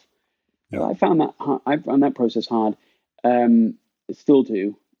yourself. Yeah. So I found that process hard. Still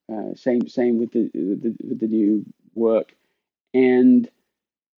do. Same with the new work. And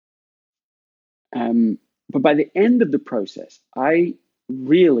but by the end of the process, I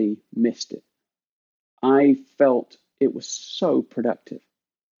really missed it. I felt it was so productive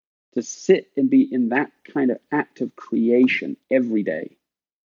to sit and be in that kind of act of creation every day.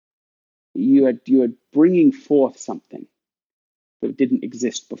 You are bringing forth something that didn't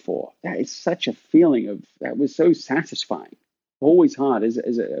exist before. That is such a feeling that was so satisfying. Always hard. Is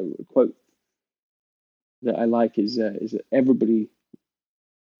a quote that I like is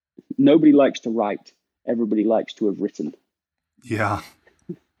nobody likes to write. Everybody likes to have written. Yeah,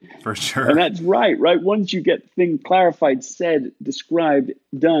 for sure. And that's right? Once you get things clarified, said, described,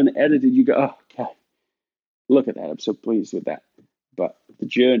 done, edited, you go, oh, okay, look at that. I'm so pleased with that. But the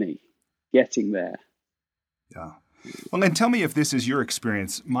journey, getting there. Yeah. Well, then tell me if this is your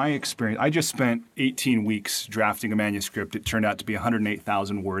experience. My experience, I just spent 18 weeks drafting a manuscript. It turned out to be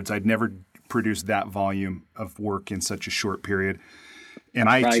 108,000 words. I'd never produced that volume of work in such a short period. And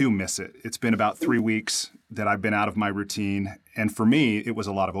I, too, miss it. It's been about 3 weeks that I've been out of my routine. And for me, it was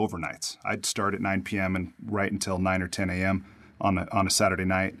a lot of overnights. I'd start at 9 p.m. and write until 9 or 10 a.m. on a Saturday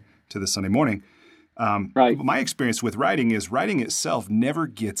night to the Sunday morning. My experience with writing is writing itself never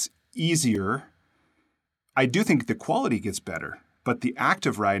gets easier. I do think the quality gets better. But the act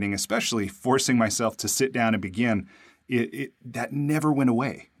of writing, especially forcing myself to sit down and begin, that never went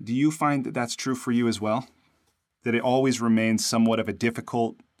away. Do you find that that's true for you as well? That it always remains somewhat of a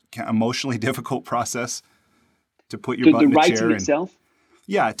difficult, emotionally difficult process to put your butt in the chair. The writing itself?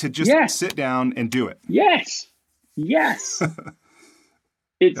 Yeah, to just sit down and do it. Yes. It's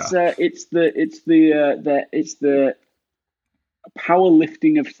the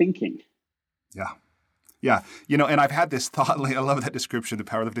powerlifting of thinking. Yeah. And I've had this thought, I love that description, the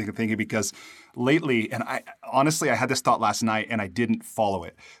powerlifting of thinking, because lately, and I had this thought last night and I didn't follow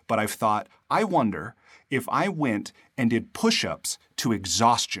it, but I've thought, I wonder if I went and did push-ups to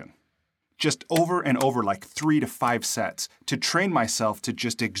exhaustion, just over and over, like 3 to 5 sets, to train myself to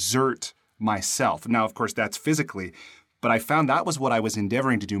just exert myself. Now, of course, that's physically, but I found that was what I was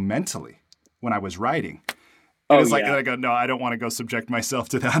endeavoring to do mentally when I was writing. And it's like, I go, no, I don't want to go subject myself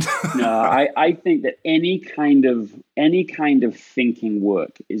to that. No, I think that any kind of thinking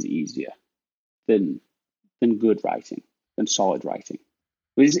work is easier than good writing, than solid writing.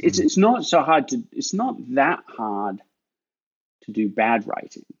 It's not so hard to. It's not that hard to do bad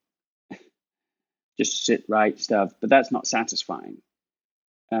writing. just sit, write stuff, but that's not satisfying.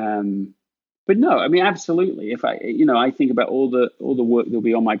 But no, I mean, absolutely. If I think about all the work that'll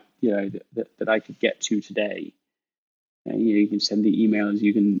be on my, that I could get to today. You can send the emails,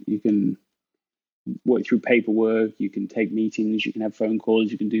 you can work through paperwork, you can take meetings, you can have phone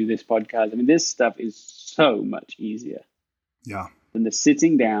calls, you can do this podcast. I mean, this stuff is so much easier. Yeah. Than the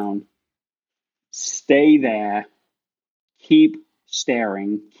sitting down, stay there, keep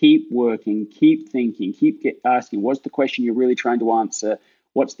staring, keep working, keep thinking, keep asking, what's the question you're really trying to answer?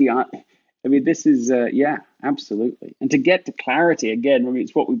 What's the answer? I mean, this is, absolutely. And to get to clarity, again, I mean,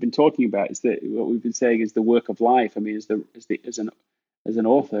 it's what we've been talking about. Is that what we've been saying is the work of life. I mean, as an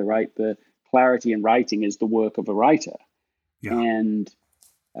author, right? The clarity in writing is the work of a writer. Yeah. And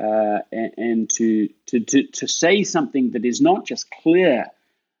to say something that is not just clear,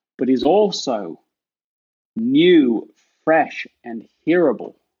 but is also new, fresh, and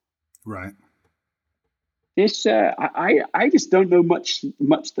hearable. Right. This, I just don't know much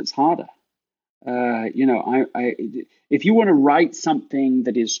that's harder. If you want to write something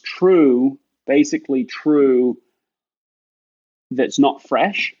that is true, basically true, that's not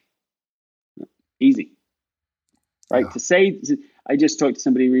fresh, easy, right? Yeah. To say, I just talked to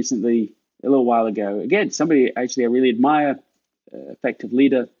somebody recently, a little while ago. Again, somebody actually I really admire, effective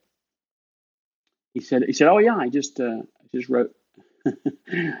leader. He said, "Oh yeah, I just wrote,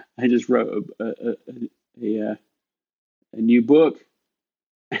 I just wrote a new book."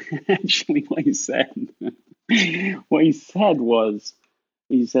 Actually, what he said was,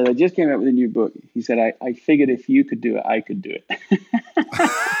 he said, "I just came out with a new book." He said, I figured if you could do it, I could do it.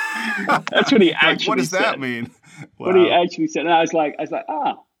 That's what he actually said. What does that mean? Wow. What he actually said. And I was like, And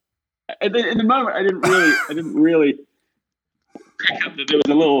then in the moment, I didn't really pick up that there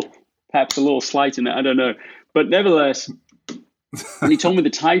was perhaps a little slight in it. I don't know. But nevertheless, when he told me the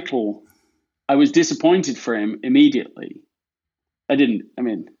title, I was disappointed for him immediately. I'm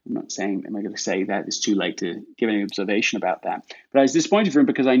not saying, am I going to say that? It's too late to give any observation about that. But I was disappointed for him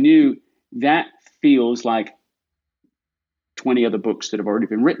because I knew that feels like 20 other books that have already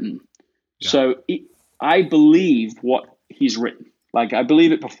been written. Yeah. So I believe what he's written. Like, I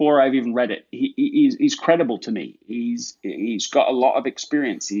believe it before I've even read it. He's credible to me. He's got a lot of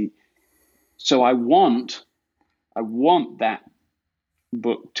experience. So I want that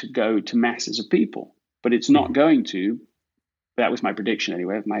book to go to masses of people, but it's not going to. That was my prediction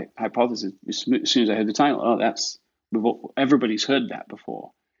anyway. My hypothesis, as soon as I heard the title, everybody's heard that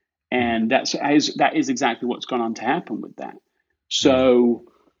before. And that is exactly what's gone on to happen with that. So,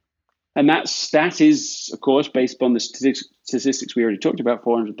 and that is, of course, based upon the statistics we already talked about,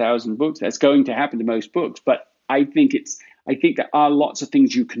 400,000 books. That's going to happen to most books. But I think there are lots of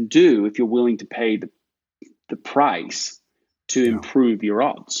things you can do if you're willing to pay the price to improve your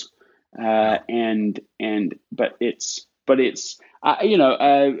odds.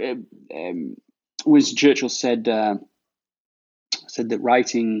 Winston Churchill said that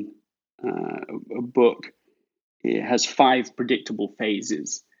writing a book, it has 5 predictable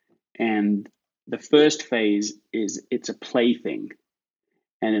phases, and the first phase is it's a plaything,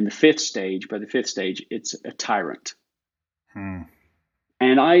 and in by the fifth stage, it's a tyrant. And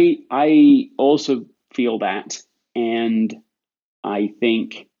I also feel that, and I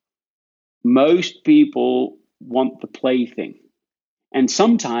think most people want the plaything. And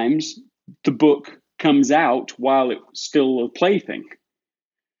sometimes the book comes out while it's still a plaything.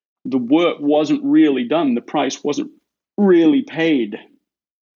 The work wasn't really done. The price wasn't really paid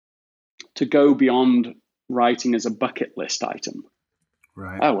to go beyond writing as a bucket list item.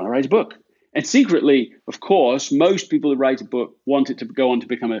 Right. I want to write a book. And secretly, of course, most people who write a book want it to go on to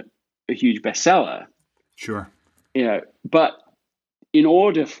become a huge bestseller. Sure. But in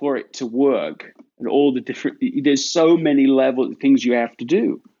order for it to work, and all the different, there's so many levels of things you have to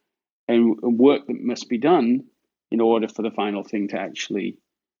do, and work that must be done in order for the final thing to actually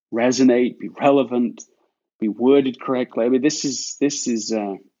resonate, be relevant, be worded correctly. I mean, this is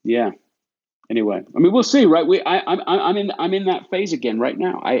Anyway, I mean, we'll see, right? I'm in that phase again right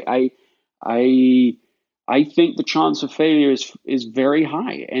now. I think the chance of failure is very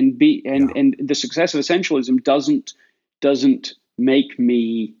high, and the success of essentialism doesn't make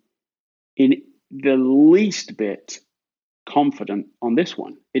me in the least bit confident on this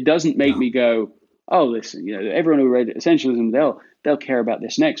one. It doesn't make me go, oh, listen, everyone who read Essentialism, they'll care about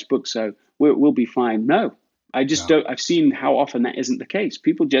this next book, so we'll be fine. No, I just don't. I've seen how often that isn't the case.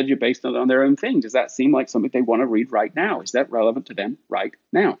 People judge it based on their own thing. Does that seem like something they want to read right now? Is that relevant to them right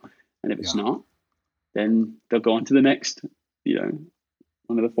now? And if it's not, then they'll go on to the next, one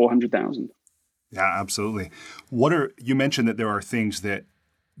of the 400,000. Yeah, absolutely. You mentioned that there are things that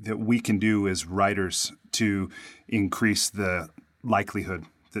we can do as writers to increase the likelihood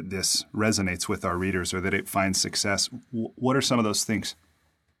that this resonates with our readers or that it finds success? What are some of those things?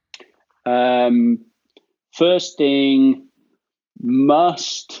 First thing,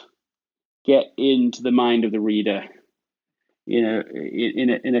 must get into the mind of the reader,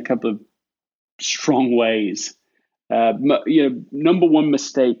 in a couple of strong ways. Number one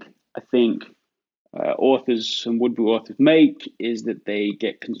mistake I think authors and would-be authors make is that they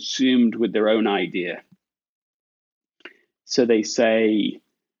get consumed with their own idea. So they say,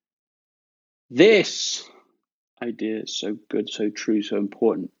 this idea is so good, so true, so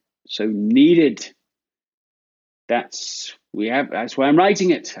important, so needed. That's why I'm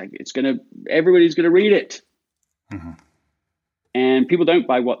writing it. Everybody's gonna read it. Mm-hmm. And people don't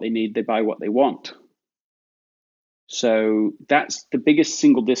buy what they need, they buy what they want. So that's the biggest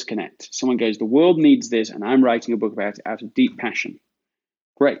single disconnect. Someone goes, the world needs this, and I'm writing a book about it out of deep passion.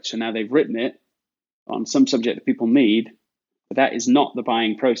 Great. So now they've written it on some subject that people need, but that is not the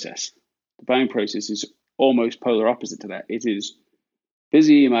buying process. The buying process is almost polar opposite to that. It is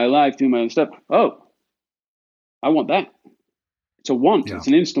busy in my life, doing my own stuff. Oh, I want that. It's a want. Yeah. It's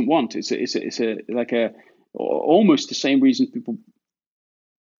an instant want. It's almost the same reason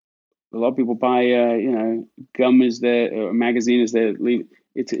a lot of people buy, gum as a magazine as their lead.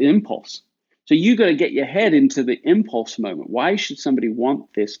 It's an impulse. So you got to get your head into the impulse moment. Why should somebody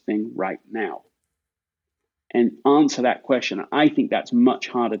want this thing right now? And answer that question. I think that's much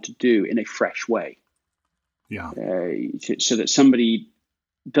harder to do in a fresh way. Yeah. So that somebody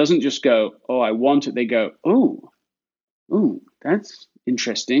doesn't just go, oh, I want it. They go, oh, that's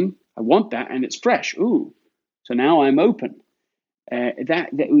interesting. I want that, and it's fresh. Ooh, so now I'm open.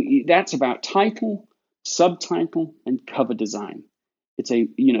 That's about title, subtitle, and cover design. It's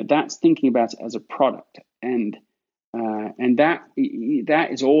that's thinking about it as a product, and that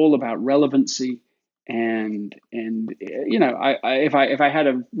is all about relevancy. And if I had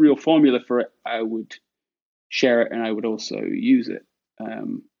a real formula for it, I would share it, and I would also use it.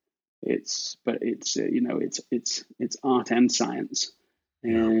 It's art and science,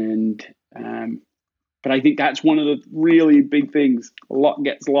 and but I think that's one of the really big things. A lot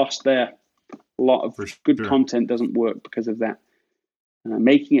gets lost there. A lot of good content doesn't work because of that.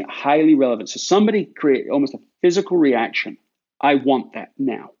 Making it highly relevant. So somebody create almost a physical reaction. I want that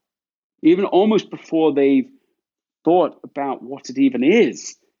now. Even almost before they've thought about what it even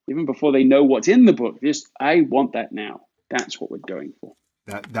is, even before they know what's in the book, I want that now. That's what we're going for.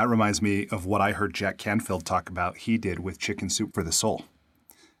 That reminds me of what I heard Jack Canfield talk about he did with Chicken Soup for the Soul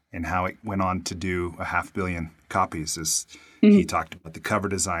and how it went on to do 500 million copies. He talked about the cover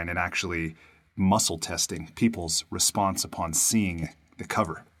design and actually muscle testing people's response upon seeing the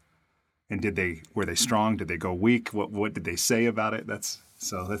cover. And were they strong? Did they go weak? What did they say about it? That's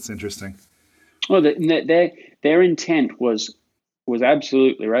interesting. Well, their intent was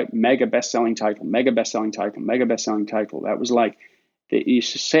absolutely right. Mega best-selling title, mega best-selling title, mega best-selling title. That was like they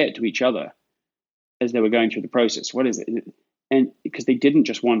used to say it to each other as they were going through the process. What is it? And because they didn't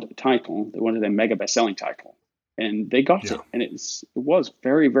just want a title, they wanted their mega best-selling title, and they got it. And it was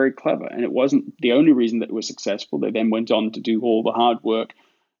very, very clever. And it wasn't the only reason that it was successful. They then went on to do all the hard work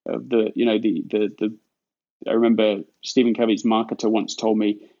of the I remember Stephen Covey's marketer once told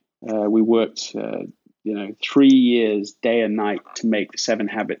me we worked 3 years, day and night, to make the 7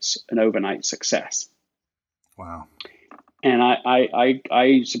 Habits an overnight success. Wow. And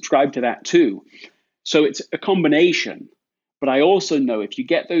I subscribe to that too. So it's a combination. But I also know if you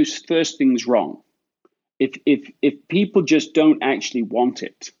get those first things wrong, if people just don't actually want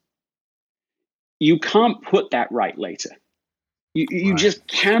it, you can't put that right later. You just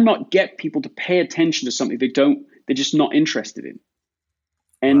cannot get people to pay attention to something they're just not interested in.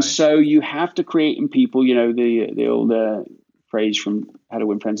 And so you have to create in people, the old phrase from How to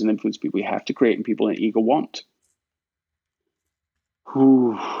Win Friends and Influence People, you have to create in people an eager want.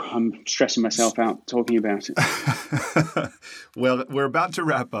 Ooh, I'm stressing myself out talking about it. Well, we're about to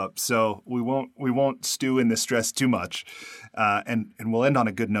wrap up, so we won't stew in the stress too much, and we'll end on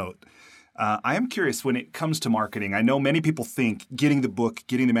a good note. I am curious when it comes to marketing. I know many people think getting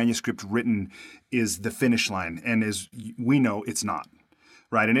the manuscript written is the finish line, and as we know, it's not.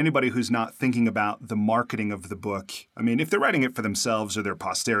 Right. And anybody who's not thinking about the marketing of the book, I mean, if they're writing it for themselves or their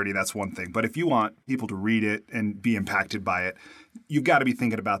posterity, that's one thing. But if you want people to read it and be impacted by it, you've got to be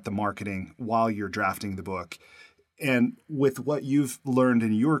thinking about the marketing while you're drafting the book. And with what you've learned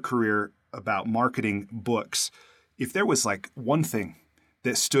in your career about marketing books, if there was like one thing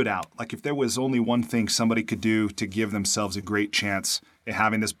that stood out, like if there was only one thing somebody could do to give themselves a great chance at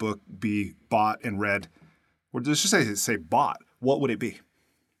having this book be bought and read, or just say bought, what would it be?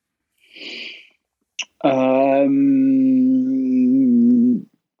 I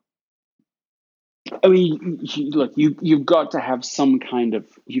mean, look, you've got to have some kind of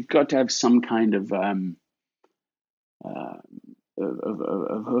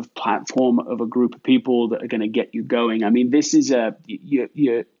platform of a group of people that are going to get you going. I mean, this is the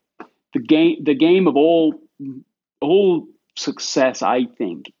game of all success, I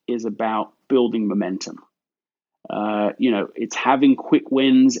think, is about building momentum. It's having quick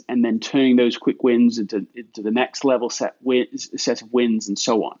wins and then turning those quick wins into the next level set of wins and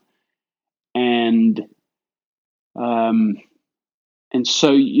so on. And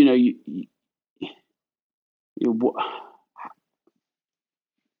so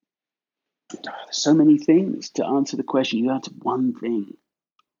there's so many things to answer the question. You answer one thing.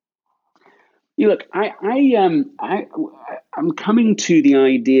 Look, I'm coming to the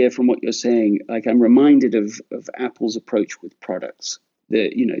idea from what you're saying. Like, I'm reminded of Apple's approach with products.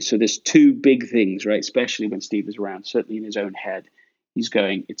 So there's two big things, right? Especially when Steve is around. Certainly in his own head, he's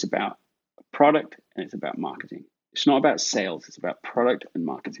going, it's about product and it's about marketing. It's not about sales. It's about product and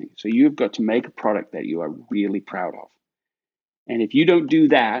marketing. So you've got to make a product that you are really proud of. And if you don't do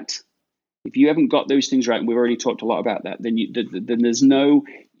that, if you haven't got those things right, and we've already talked a lot about that, then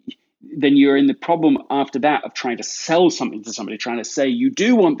you're in the problem after that of trying to sell something to somebody, trying to say you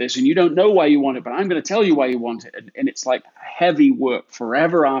do want this and you don't know why you want it, but I'm going to tell you why you want it. And it's like heavy work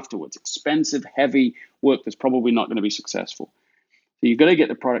forever afterwards, expensive, heavy work that's probably not going to be successful. So you've got to get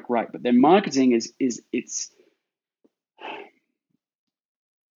the product right. But then marketing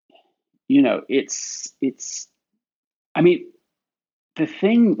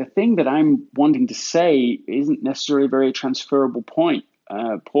the thing that I'm wanting to say isn't necessarily a very transferable point.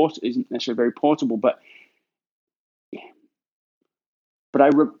 Isn't necessarily very portable, but I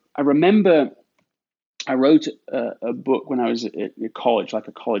remember I wrote a book when I was at college, like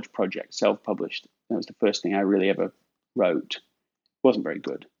a college project, self-published. That was the first thing I really ever wrote. It wasn't very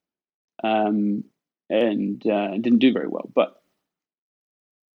good, and didn't do very well. But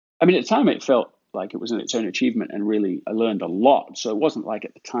I mean, at the time, it felt like it was its own achievement, and really, I learned a lot. So it wasn't like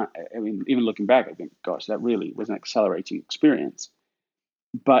at the time. I mean, even looking back, I think, gosh, that really was an accelerating experience.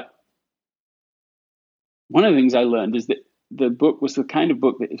 But one of the things I learned is that the book was the kind of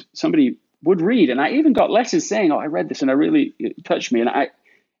book that somebody would read. And I even got letters saying, oh, I read this and it touched me. And I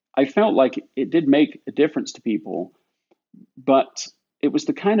felt like it did make a difference to people. But it was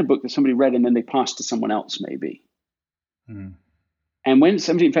the kind of book that somebody read and then they passed to someone else, maybe. Mm. And when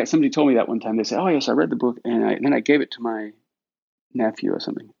somebody told me that one time, they said, oh, yes, I read the book. And then I gave it to my nephew or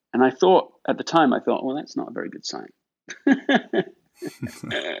something. And I thought, at the time, well, that's not a very good sign.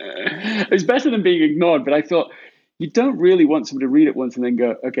 It was better than being ignored, but I thought you don't really want somebody to read it once and then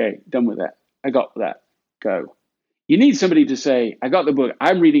go, okay, done with that. I got that. Go. You need somebody to say, I got the book.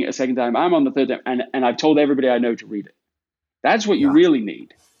 I'm reading it a second time. I'm on the third time. And I've told everybody I know to read it. That's what you really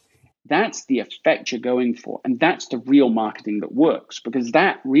need. That's the effect you're going for. And that's the real marketing that works, because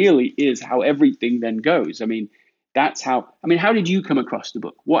that really is how everything then goes. I mean, how did you come across the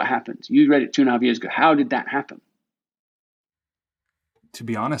book? What happened? You read it 2.5 years ago. How did that happen? To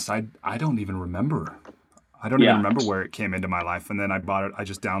be honest, I don't even remember. I don't even remember where it came into my life. And then I bought it. I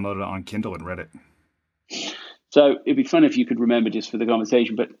just downloaded it on Kindle and read it. So it'd be fun if you could remember just for the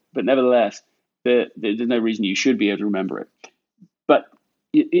conversation. But nevertheless, there's no reason you should be able to remember it. But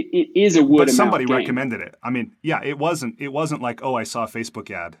it is a word of mouth. But somebody recommended it. I mean, it wasn't like, oh, I saw a Facebook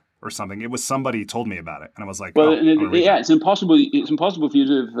ad or something. It was somebody told me about it, and I was like, well, it's impossible. It's impossible for you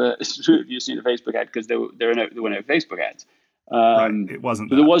to have seen a Facebook ad, because there were no Facebook ads. Right. It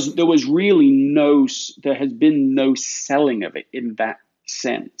wasn't. There was really there has been no selling of it in that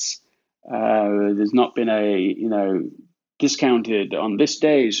sense. There's not been a discounted on this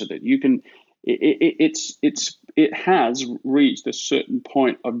day so that you can. It has reached a certain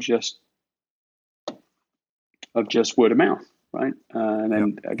point of just word of mouth, right? And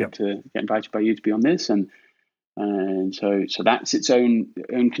then I get to get invited by you to be on this, and so that's its own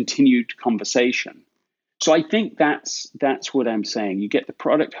continued conversation. So I think that's what I'm saying. You get the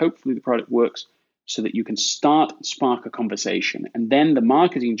product, hopefully the product works so that you can spark a conversation. And then the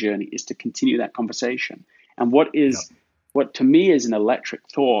marketing journey is to continue that conversation. And what to me is an electric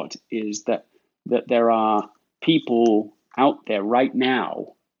thought is that there are people out there right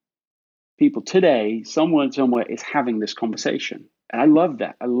now, people today, someone somewhere is having this conversation. And I love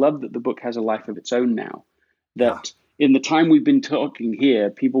that. I love that the book has a life of its own now. That in the time we've been talking here,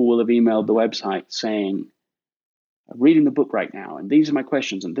 people will have emailed the website saying, I'm reading the book right now, and these are my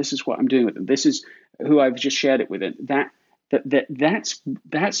questions, and this is what I'm doing with them. This is who I've just shared it with. And that's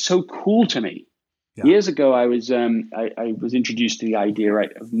so cool to me. Years ago, I was introduced to the idea,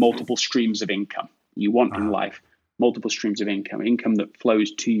 right, of multiple streams of income. You want in life multiple streams of income that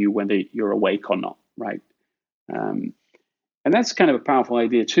flows to you whether you're awake or not, right? And that's kind of a powerful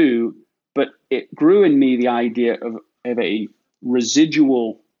idea too. But it grew in me the idea of a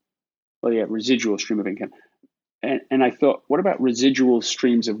residual stream of income. And I thought, what about residual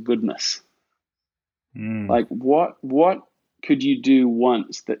streams of goodness? Like what could you do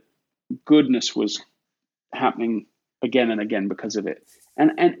once that goodness was happening again and again because of it?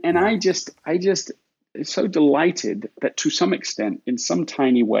 And I just so delighted that to some extent, in some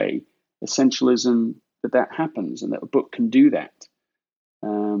tiny way, essentialism, that happens and that a book can do that.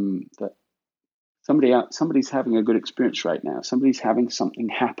 That somebody's having a good experience right now. Somebody's having something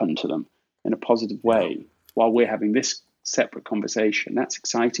happen to them in a positive way while we're having this separate conversation. That's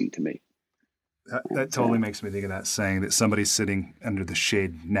exciting to me. That totally makes me think of that saying that somebody's sitting under the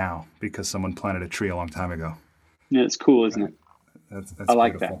shade now because someone planted a tree a long time ago. Yeah, it's cool, isn't it? That's I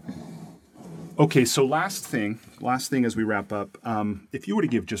like beautiful. that. Okay, so last thing as we wrap up, if you were to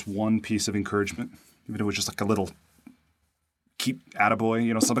give just one piece of encouragement, even if it was just like a little keep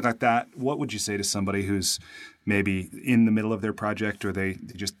attaboy, something like that, what would you say to somebody who's maybe in the middle of their project or they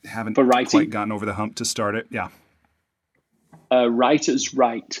just haven't quite gotten over the hump to start it? Yeah. Writer's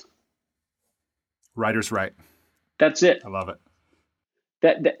right. Writer's right. That's it. I love it.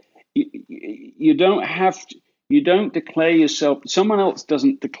 That you don't declare yourself. Someone else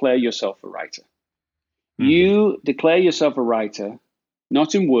doesn't declare yourself a writer. Mm-hmm. You declare yourself a writer,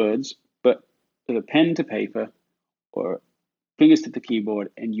 not in words, but with a pen to paper or fingers to the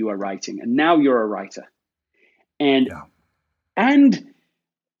keyboard, and you are writing. And now you're a writer. And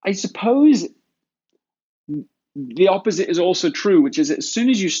I suppose the opposite is also true, which is that as soon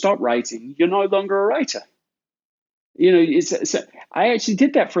as you stop writing, you're no longer a writer. I actually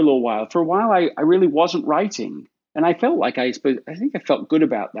did that for a little while. For a while, I really wasn't writing. And I felt like I think I felt good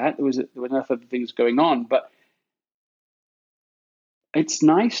about that. There were enough other things going on, but it's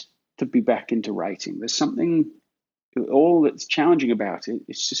nice to be back into writing. There's something all that's challenging about it.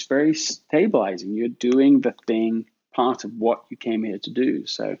 It's just very stabilizing. You're doing the thing, part of what you came here to do.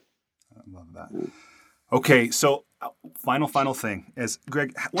 So I love that. Yeah. Okay, so final thing is,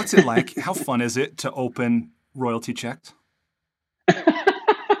 Greg, what's it like? How fun is it to open royalty checks?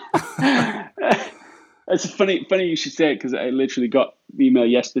 It's funny you should say it, because I literally got the email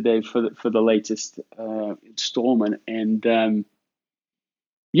yesterday for the latest installment, and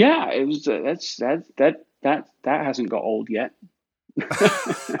it was that hasn't got old yet.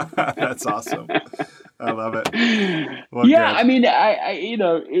 That's awesome. I love it. Well, yeah, good. I mean,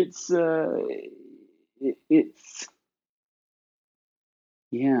 it's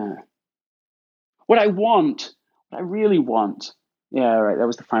what I really want. Yeah, right. That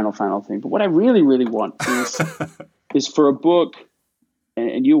was the final thing. But what I really, really want is for a book,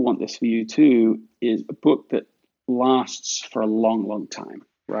 and you'll want this for you too, is a book that lasts for a long, long time,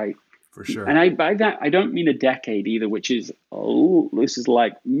 right? For sure. And by that, I don't mean a decade either, which is, this is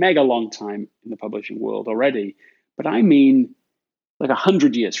like mega long time in the publishing world already. But I mean like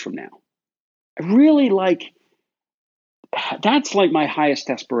 100 years from now. I really that's like my highest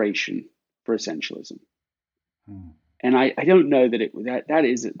aspiration for essentialism. And I don't know that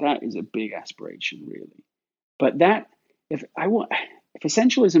is a big aspiration, really. But if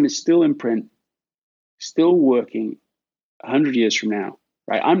essentialism is still in print, still working 100 years from now,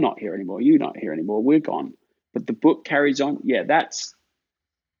 right? I'm not here anymore. You're not here anymore. We're gone. But the book carries on. Yeah, that's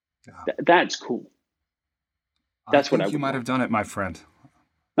cool. That's what I think you might have done it, my friend.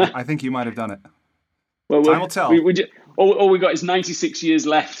 I think you might have done it. Well, time will tell. All we got is 96 years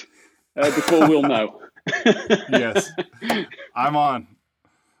left before we'll know. Yes, I'm on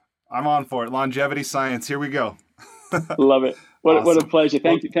for it. Longevity science. Here we go. Love it. What a pleasure.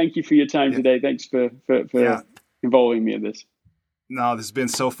 Thank you for your time today. Thanks for involving me in this. No, this has been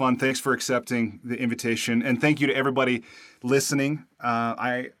so fun. Thanks for accepting the invitation, and thank you to everybody listening.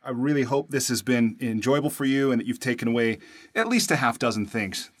 I really hope this has been enjoyable for you, and that you've taken away at least a half dozen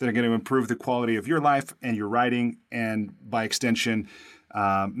things that are going to improve the quality of your life and your writing, and by extension,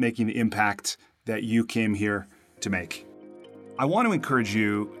 making the impact that you came here to make. I want to encourage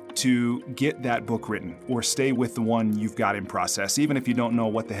you to get that book written, or stay with the one you've got in process. Even if you don't know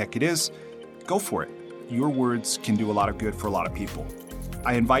what the heck it is, go for it. Your words can do a lot of good for a lot of people.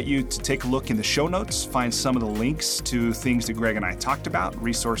 I invite you to take a look in the show notes, find some of the links to things that Greg and I talked about,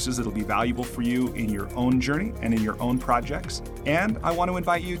 resources that'll be valuable for you in your own journey and in your own projects. And I want to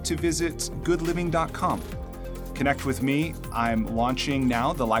invite you to visit goodliving.com. Connect with me. I'm launching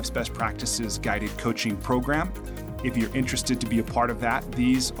now the Life's Best Practices Guided Coaching Program. If you're interested to be a part of that,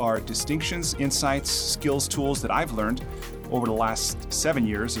 these are distinctions, insights, skills, tools that I've learned over the last 7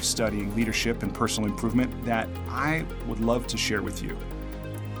 years of studying leadership and personal improvement that I would love to share with you.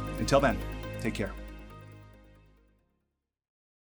 Until then, take care.